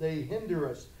God. They hinder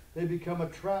us. They become a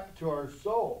trap to our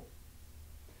soul.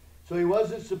 So he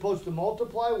wasn't supposed to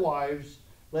multiply wives,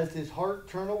 lest his heart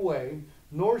turn away,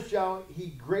 nor shall he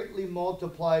greatly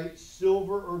multiply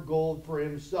silver or gold for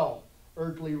himself,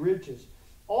 earthly riches.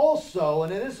 Also,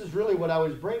 and this is really what I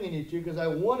was bringing you to, because I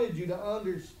wanted you to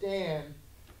understand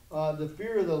the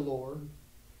fear of the Lord.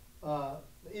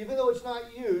 Even though it's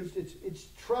not used, it's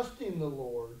trusting the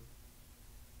Lord.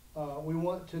 We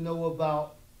want to know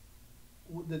about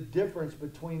the difference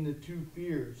between the two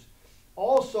fears.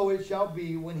 Also it shall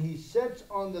be, when he sits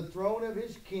on the throne of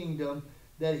his kingdom,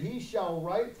 that he shall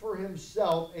write for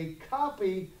himself a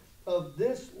copy of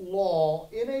this law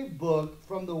in a book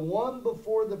from the one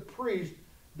before the priest,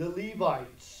 the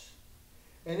Levites.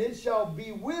 And it shall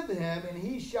be with him, and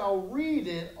he shall read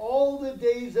it all the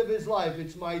days of his life.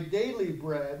 It's my daily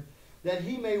bread, that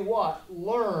he may what?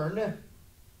 Learn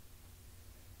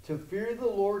to fear the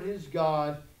Lord his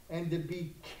God, and to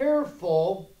be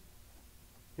careful.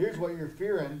 Here's what you're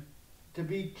fearing. To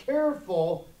be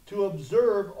careful to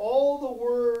observe all the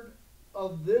word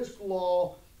of this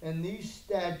law and these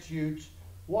statutes.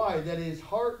 Why? That his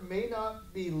heart may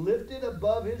not be lifted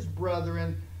above his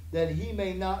brethren, that he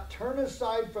may not turn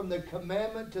aside from the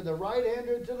commandment to the right hand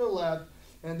or to the left,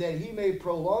 and that he may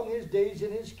prolong his days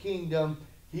in his kingdom,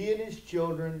 he and his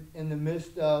children, in the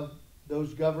midst of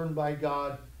those governed by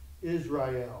God,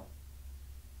 Israel.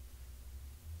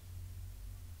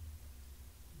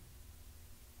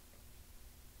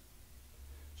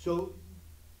 So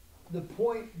the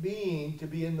point being to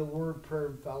be in the Word, prayer,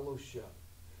 and fellowship,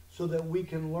 so that we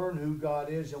can learn who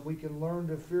God is, and we can learn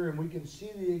to fear Him. We can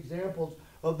see the examples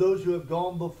of those who have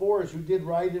gone before us, who did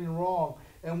right and wrong,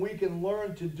 and we can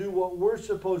learn to do what we're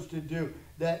supposed to do.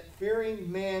 That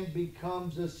fearing man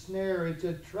becomes a snare. It's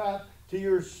a trap to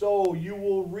your soul. You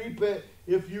will reap it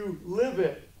if you live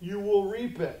it. You will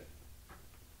reap it.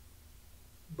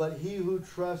 But he who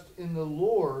trusts in the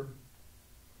Lord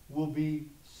will be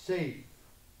safe.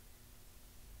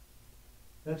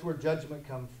 That's where judgment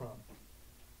comes from.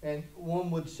 And one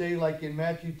would say, like in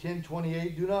Matthew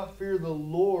 10:28, do not fear the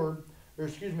Lord,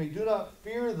 do not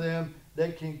fear them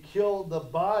that can kill the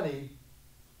body,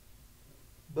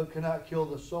 but cannot kill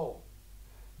the soul.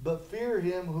 But fear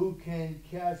him who can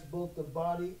cast both the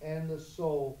body and the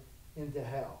soul into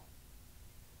hell.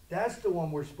 That's the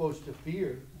one we're supposed to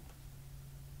fear.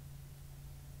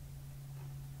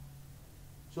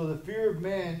 So the fear of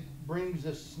man brings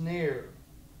a snare.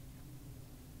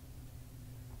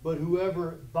 But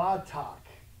whoever batak,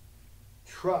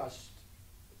 trust,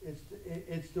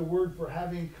 it's the word for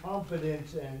having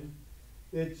confidence in.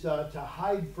 It's to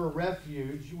hide for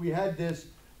refuge. We had this.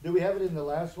 Did we have it in the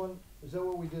last one? Is that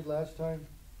what we did last time?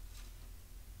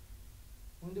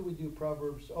 When did we do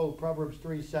Proverbs? Oh, Proverbs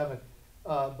 3:7.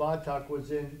 Batak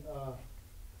was in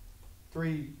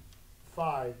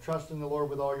 3:5. Trust in the Lord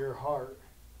with all your heart.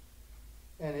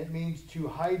 And it means to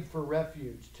hide for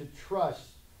refuge, to trust,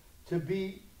 to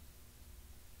be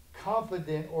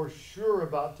confident or sure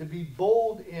about, to be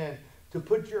bold in, to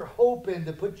put your hope in,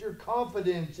 to put your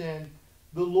confidence in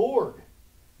the Lord,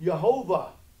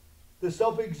 Jehovah, the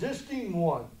self-existing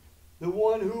one, the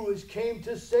one who came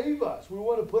to save us. We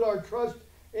want to put our trust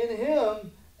in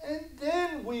Him, and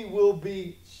then we will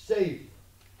be safe.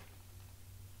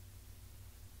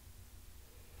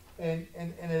 And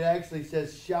it actually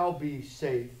says shall be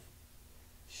safe.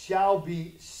 Shall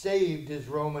be saved is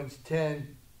Romans 10:10.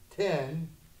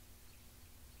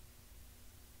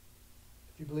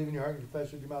 If you believe in your heart and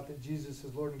confess with your mouth that Jesus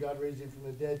is Lord and God raised Him from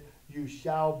the dead, you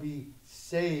shall be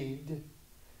saved.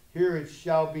 Here it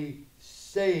shall be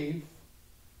safe.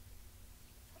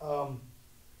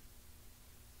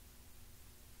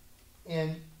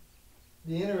 And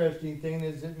the interesting thing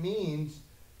is it means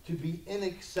to be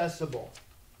inaccessible.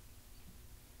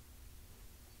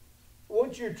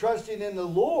 Once you're trusting in the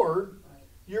Lord, Right.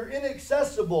 you're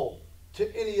inaccessible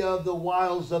to any of the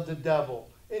wiles of the devil,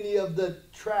 any of the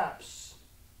traps.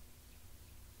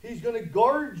 He's going to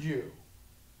guard you.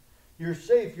 You're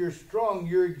safe, you're strong,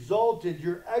 you're exalted,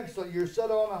 you're excellent, you're set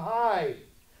on high,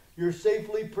 you're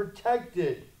safely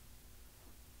protected.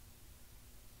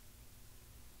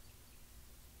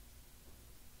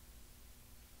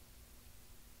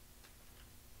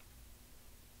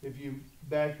 If you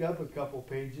back up a couple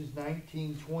pages,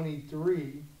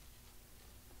 1923,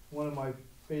 one of my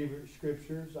favorite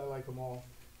scriptures, I like them all,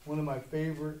 one of my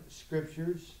favorite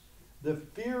scriptures, the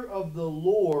fear of the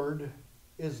Lord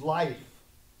is life.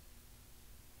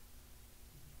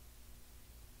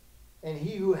 And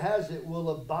he who has it will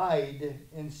abide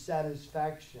in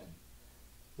satisfaction.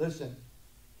 Listen,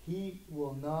 he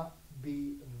will not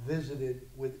be visited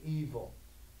with evil.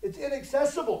 It's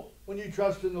inaccessible when you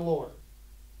trust in the Lord.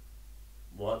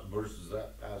 What verse is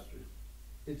that, Pastor?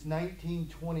 It's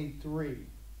 1923.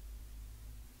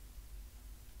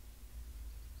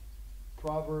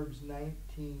 Proverbs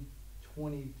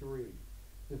 19:23.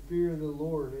 The fear of the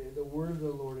Lord, the word of the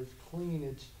Lord is clean,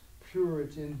 it's pure,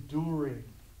 it's enduring.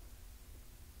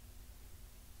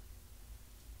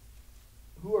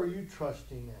 Who are you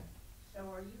trusting in? So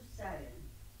are you saying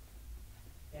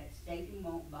that Satan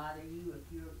won't bother you if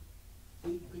you're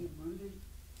deeply rooted?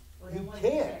 Well, then He what do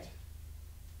you can't. say?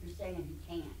 You're saying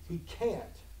he can't. He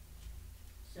can't.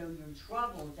 So your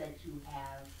troubles that you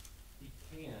have, He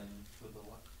can with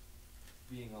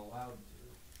being allowed to.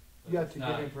 but You have it's to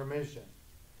not- give him permission.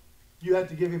 You have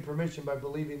to give him permission by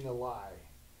believing the lie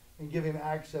and give him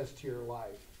access to your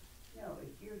life. no,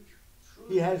 if you're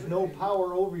truly He has no rooted,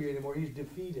 power over you anymore. He's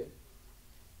defeated.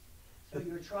 So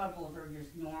your troubles are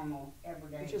just normal,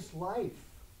 everyday. It's just life.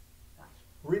 Gotcha.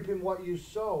 Reaping what you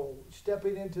sow,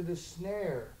 stepping into the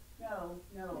snare. No.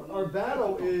 Our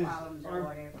battle physical is- problems our- or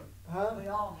whatever. Huh? We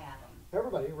all have them.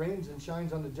 Everybody, it rains and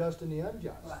shines on the just and the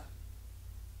unjust. Right.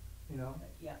 You know, But,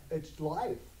 yeah. it's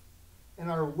life. And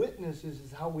our witness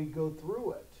is how we go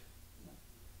through it.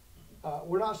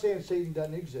 We're not saying Satan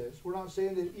doesn't exist. We're not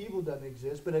saying that evil doesn't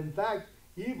exist. But in fact,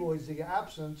 evil is the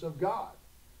absence of God.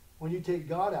 When you take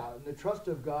God out and the trust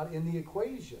of God in the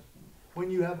equation. When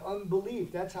you have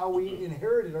unbelief, that's how we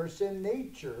inherited our sin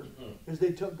nature, is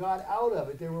they took God out of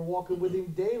it. They were walking with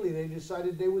him daily. They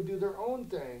decided they would do their own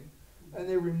thing. And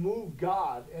they removed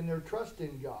God and their trust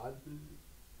in God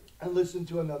and listened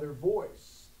to another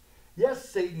voice. Yes,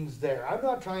 Satan's there. I'm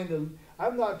not trying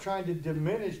to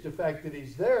diminish the fact that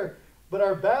he's there, but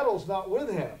our battle's not with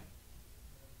him.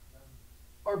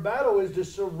 Our battle is to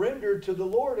surrender to the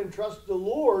Lord and trust the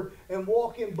Lord and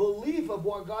walk in belief of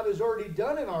what God has already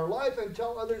done in our life and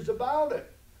tell others about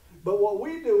it. But what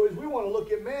we do is we want to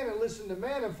look at man and listen to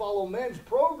man and follow men's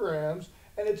programs,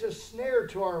 and it's a snare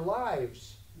to our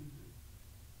lives.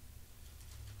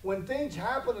 When things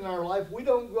happen in our life, we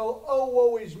don't go, oh,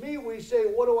 woe is me. We say,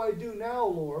 what do I do now,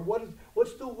 Lord?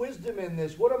 What's the wisdom in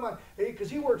this? What am I? Because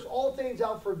he works all things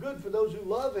out for good for those who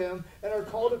love him and are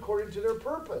called according to their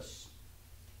purpose.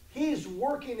 He's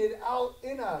working it out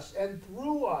in us and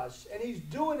through us, and he's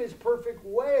doing his perfect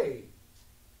way.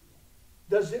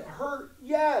 Does it hurt?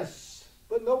 Yes.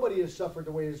 But nobody has suffered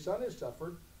the way his son has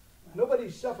suffered.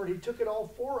 Nobody suffered. He took it all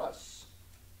for us.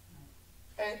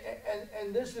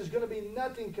 And this is going to be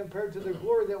nothing compared to the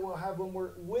glory that we'll have when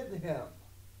we're with him.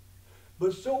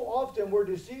 But so often we're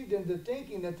deceived into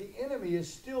thinking that the enemy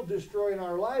is still destroying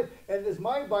our life. And as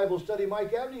my Bible study,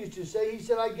 Mike Abney used to say, he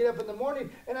said, I'd get up in the morning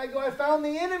and I'd go, I found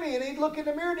the enemy. And he'd look in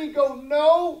the mirror and he'd go,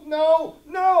 no, no,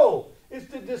 no. It's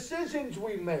the decisions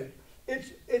we make.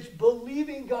 It's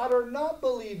believing God or not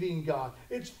believing God.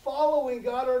 It's following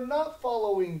God or not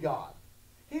following God.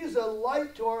 He's a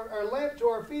light to our lamp to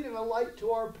our feet and a light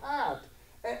to our path.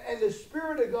 And the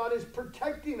Spirit of God is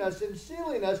protecting us and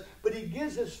sealing us, but he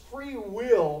gives us free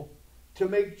will to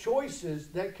make choices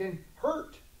that can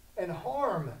hurt and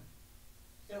harm.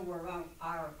 So we're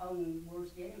our own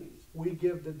worst enemies. We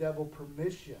give the devil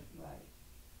permission. Right.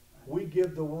 We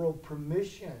give the world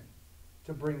permission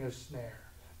to bring a snare.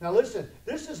 Now listen,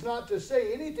 this is not to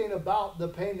say anything about the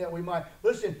pain that we might.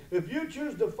 Listen, if you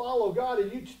choose to follow God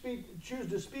and you choose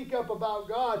to speak up about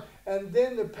God, and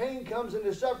then the pain comes and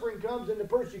the suffering comes and the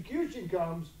persecution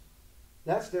comes,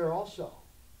 that's there also.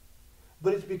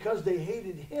 But it's because they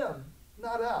hated him,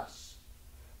 not us.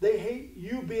 They hate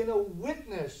you being a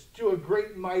witness to a great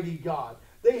and mighty God.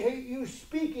 They hate you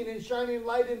speaking and shining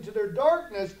light into their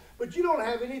darkness, but you don't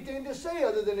have anything to say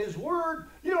other than his word.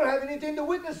 You don't have anything to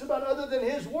witness about other than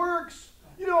his works.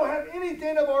 You don't have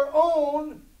anything of our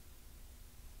own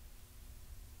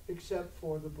except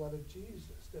for the blood of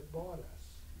Jesus that bought us.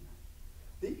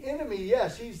 The enemy,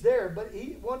 yes, he's there, but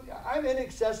I'm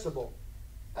inaccessible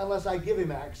unless I give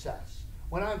him access.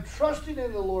 When I'm trusting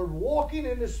in the Lord, walking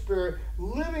in the Spirit,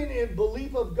 living in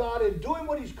belief of God and doing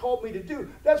what he's called me to do.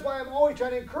 That's why I'm always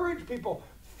trying to encourage people.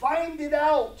 Find it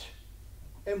out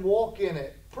and walk in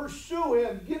it. Pursue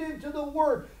him. Get into the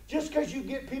Word. Just because you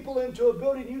get people into a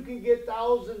building, you can get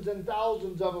thousands and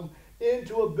thousands of them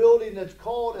into a building that's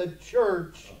called a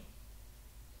church,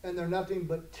 and they're nothing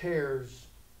but tares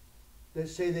that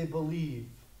say they believe.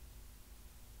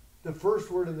 The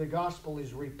first word of the gospel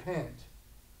is repent.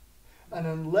 And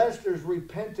unless there's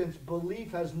repentance,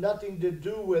 belief has nothing to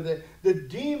do with it. The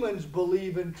demons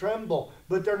believe and tremble,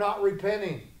 but they're not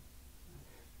repenting.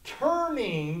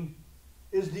 Turning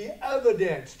is the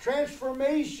evidence.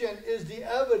 Transformation is the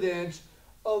evidence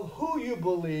of who you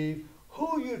believe,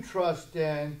 who you trust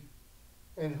in,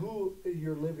 and who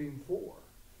you're living for.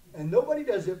 And nobody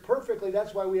does it perfectly.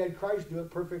 That's why we had Christ do it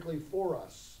perfectly for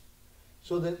us.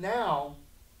 So that now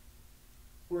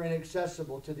we're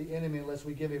inaccessible to the enemy unless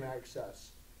we give him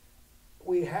access.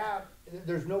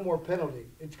 There's no more penalty.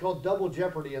 It's called double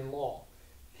jeopardy in law.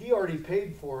 He already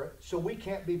paid for it, so we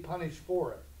can't be punished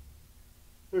for it.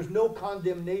 There's no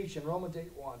condemnation, Romans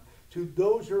 8:1, to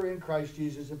those who are in Christ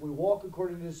Jesus if we walk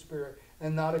according to the Spirit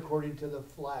and not according to the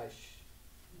flesh.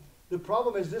 The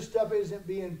problem is this stuff isn't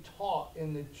being taught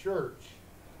in the church.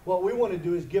 What we want to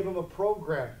do is give them a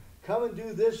program. Come and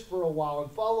do this for a while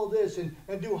and follow this and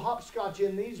do hopscotch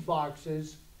in these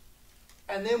boxes.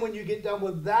 And then when you get done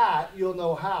with that, you'll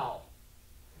know how.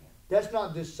 That's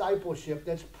not discipleship.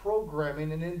 That's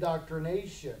programming and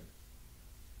indoctrination.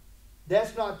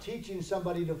 That's not teaching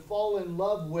somebody to fall in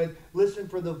love with, listen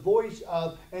for the voice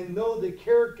of, and know the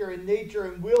character and nature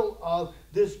and will of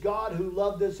this God who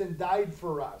loved us and died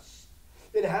for us.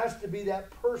 It has to be that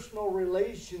personal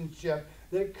relationship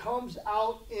that comes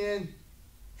out in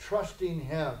trusting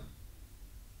him.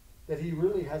 That he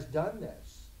really has done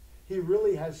this. He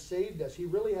really has saved us. He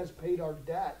really has paid our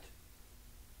debt.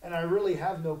 And I really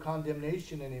have no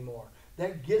condemnation anymore.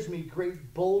 That gives me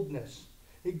great boldness.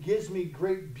 It gives me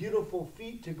great, beautiful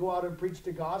feet to go out and preach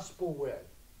the gospel with.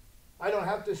 I don't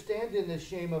have to stand in the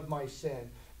shame of my sin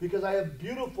because I have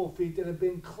beautiful feet that have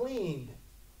been cleaned.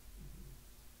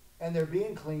 And they're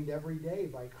being cleaned every day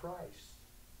by Christ.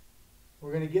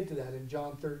 We're going to get to that in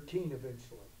John 13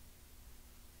 eventually.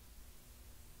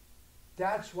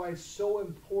 That's why it's so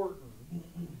important.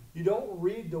 You don't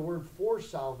read the word for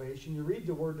salvation. You read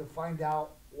the word to find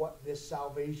out what this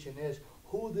salvation is.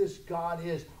 Who this God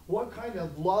is. What kind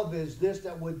of love is this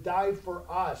that would die for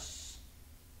us?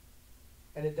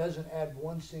 And it doesn't add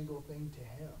one single thing to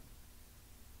him.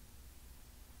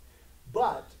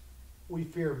 But we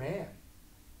fear man.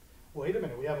 Wait a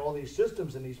minute, we have all these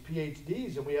systems and these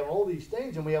PhDs and we have all these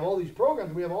things and we have all these programs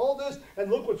and we have all this and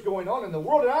look what's going on in the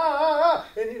world.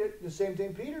 And the same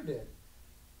thing Peter did.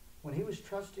 When he was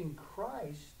trusting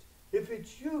Christ, if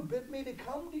it's you, bid me to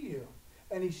come to you.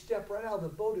 And he stepped right out of the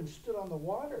boat and stood on the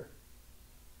water.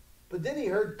 But then he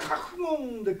heard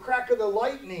the crack of the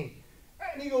lightning.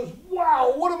 And he goes,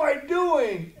 wow, what am I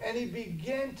doing? And he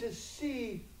began to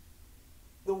see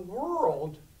the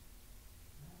world.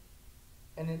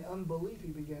 And in unbelief, he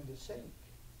began to sink.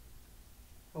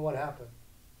 And what happened?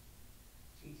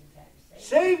 Jesus had to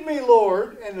save Save me,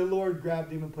 Lord. And the Lord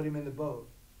grabbed him and put him in the boat.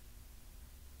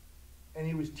 And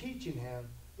he was teaching him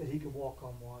that he could walk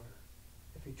on water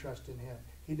if he trusted in him.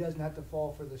 He doesn't have to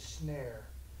fall for the snare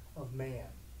of man.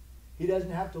 He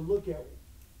doesn't have to look at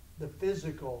the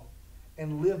physical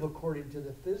and live according to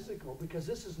the physical because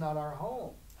this is not our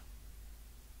home.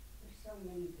 There's so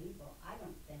many people, I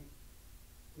don't think,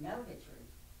 know the truth.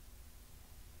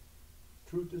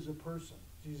 Truth is a person.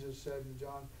 Jesus said in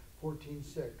John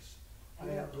 14:6, I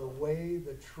am the way,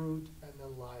 the truth, and the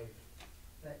life.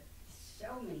 But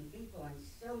so many people in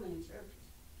so many churches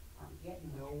aren't getting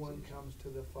what No you're one teaching. comes to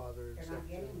the Father They're except not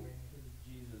through getting me.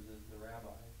 Jesus is the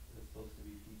rabbi that's supposed to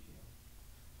be teaching them.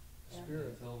 Yeah.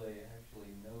 Spirit. Until they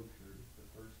actually know truth, the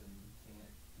person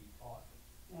can't be taught.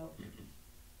 No.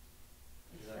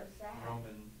 It's so That sad.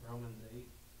 Romans 8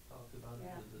 talks about it,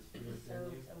 Yeah. that the Spirit It's so,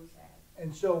 in you. so sad.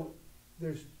 And so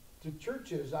there's the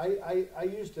churches, I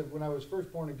used to, when I was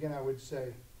first born again, I would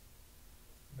say,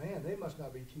 man, they must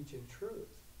not be teaching truth.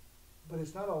 But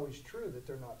it's not always true that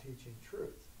they're not teaching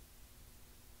truth.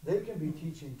 They can be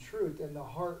teaching truth and the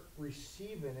heart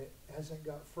receiving it hasn't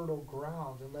got fertile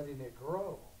ground and letting it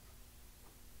grow.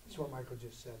 That's what Michael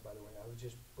just said, by the way. I was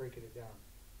just breaking it down.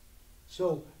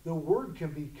 So the word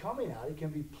can be coming out. It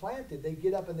can be planted. They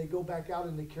get up and they go back out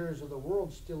in the cares of the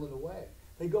world, stealing away.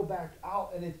 They go back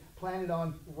out and it's planted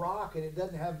on rock and it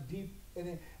doesn't have deep in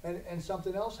it, and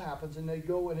something else happens and they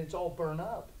go and it's all burned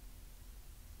up.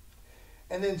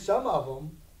 And then some of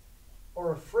them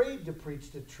are afraid to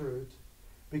preach the truth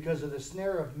because of the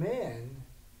snare of men.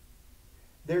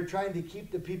 They're trying to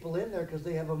keep the people in there because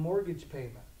they have a mortgage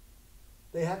payment.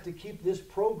 They have to keep this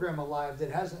program alive that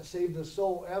hasn't saved a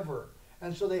soul ever.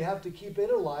 And so they have to keep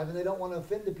it alive, and they don't want to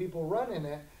offend the people running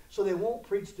it, so they won't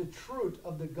preach the truth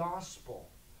of the gospel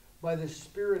by the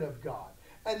Spirit of God.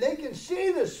 And they can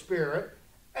see the Spirit,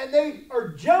 and they are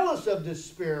jealous of the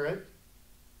Spirit,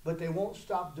 but they won't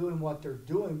stop doing what they're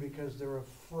doing because they're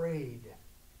afraid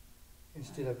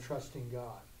instead of trusting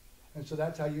God. And so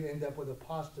that's how you end up with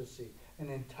apostasy, an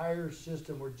entire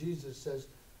system where Jesus says,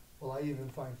 will I even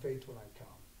find faith when I come?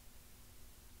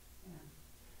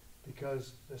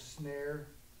 Because the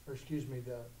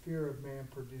fear of man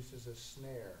produces a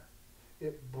snare.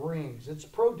 It brings, it's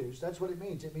produce, that's what it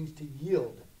means. It means to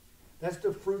yield. That's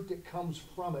the fruit that comes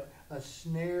from it, a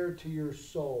snare to your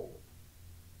soul.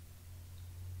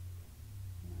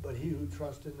 But he who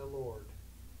trusts in the Lord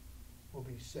will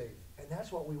be safe. And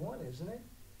that's what we want, isn't it?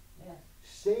 Yeah.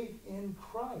 Safe in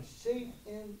Christ, safe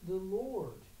in the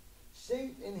Lord,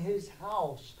 safe in his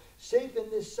house, safe in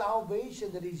this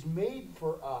salvation that he's made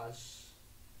for us.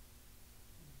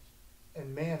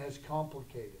 And man has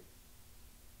complicated.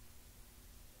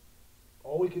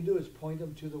 All we can do is point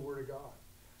them to the Word of God.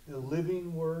 The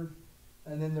living Word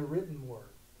and then the written Word.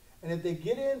 And if they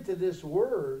get into this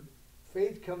Word,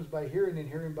 faith comes by hearing and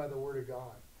hearing by the Word of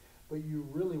God. But you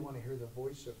really want to hear the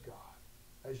voice of God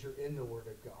as you're in the Word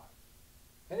of God.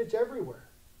 And it's everywhere.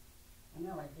 I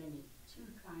know I've been to 2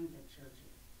 kinds of churches.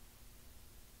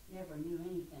 Never knew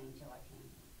anything until I came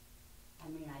here. I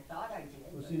mean, I thought I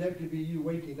did. Well, see, that could be you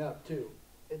waking up, too.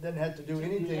 It doesn't have to do Took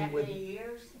me anything that with... many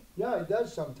years? Yeah, it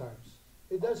does sometimes.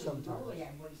 It does sometimes. Holy,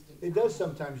 I've wasted It time. does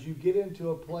sometimes. You get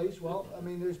into a place, well, I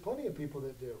mean, there's plenty of people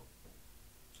that do.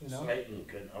 You know? Satan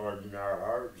can harden our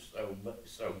hearts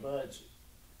so much.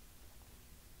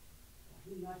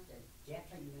 He must have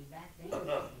deafened me back then.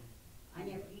 I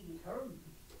never even heard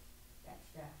that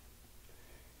stuff.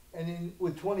 And in,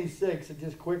 with 26, and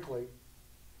just quickly,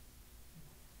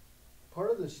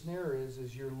 part of the snare is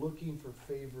you're looking for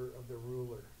favor of the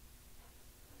ruler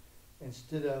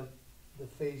instead of the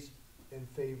face and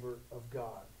favor of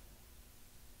God,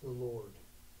 the Lord.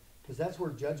 Because that's where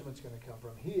judgment's going to come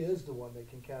from. He is the one that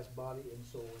can cast body and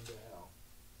soul into hell.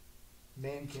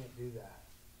 Man can't do that.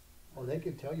 Or they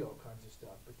can tell you all kinds of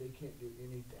stuff, but they can't do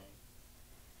anything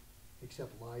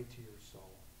except lie to your soul.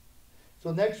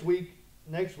 So next week,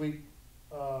 I'm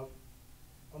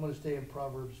going to stay in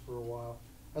Proverbs for a while.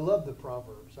 I love the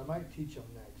Proverbs. I might teach them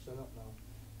next. I don't know.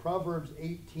 Proverbs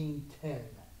 18:10.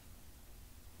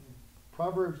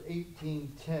 Proverbs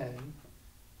 18:10.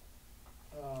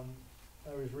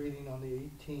 I was reading on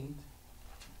the 18th.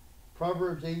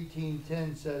 Proverbs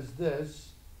 18:10 says this: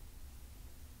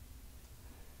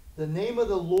 the name of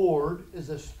the Lord is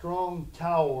a strong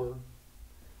tower.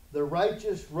 The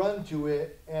righteous run to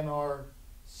it and are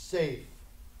safe.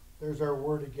 There's our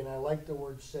word again. I like the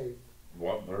word safe.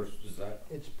 What verse is that?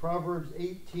 It's Proverbs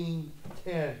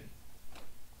 18:10.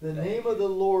 The name of the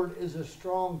Lord is a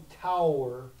strong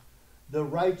tower. The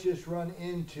righteous run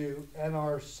into and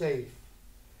are safe.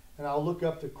 And I'll look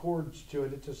up the chords to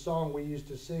it. It's a song we used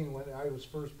to sing when I was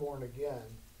first born again.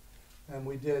 And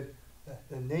we did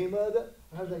the name of the,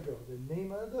 how'd that go? The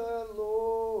name of the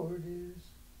Lord is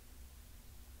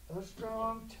a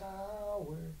strong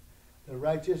tower. The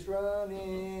righteous run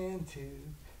into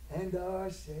and are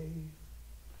safe.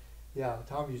 Yeah,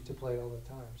 Tom used to play it all the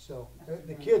time. So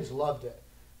the kids loved it.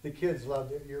 The kids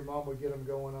loved it. Your mom would get them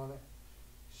going on it.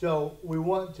 So we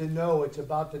want to know it's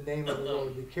about the name of the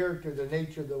Lord, the character, the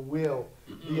nature, the will,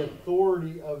 the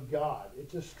authority of God.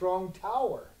 It's a strong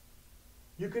tower.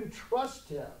 You can trust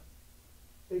him.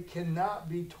 It cannot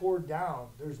be torn down.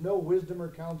 There's no wisdom or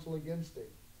counsel against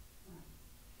it.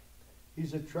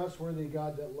 He's a trustworthy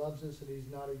God that loves us and he's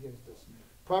not against us.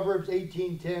 Proverbs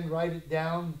 18:10, write it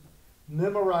down,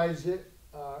 memorize it,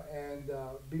 and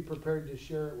be prepared to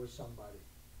share it with somebody.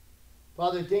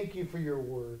 Father, thank you for your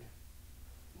word.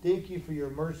 Thank you for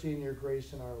your mercy and your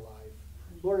grace in our life.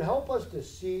 Lord, help us to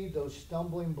see those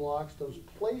stumbling blocks, those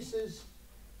places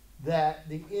that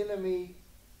the enemy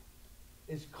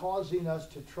is causing us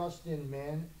to trust in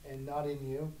men and not in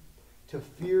you, to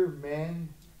fear men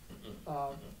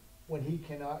when he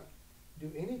cannot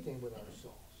do anything with our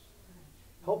souls.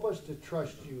 Help us to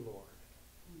trust you, Lord.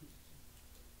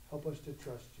 Help us to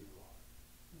trust you,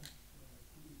 Lord.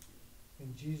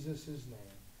 In Jesus' name,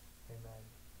 amen.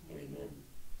 Amen.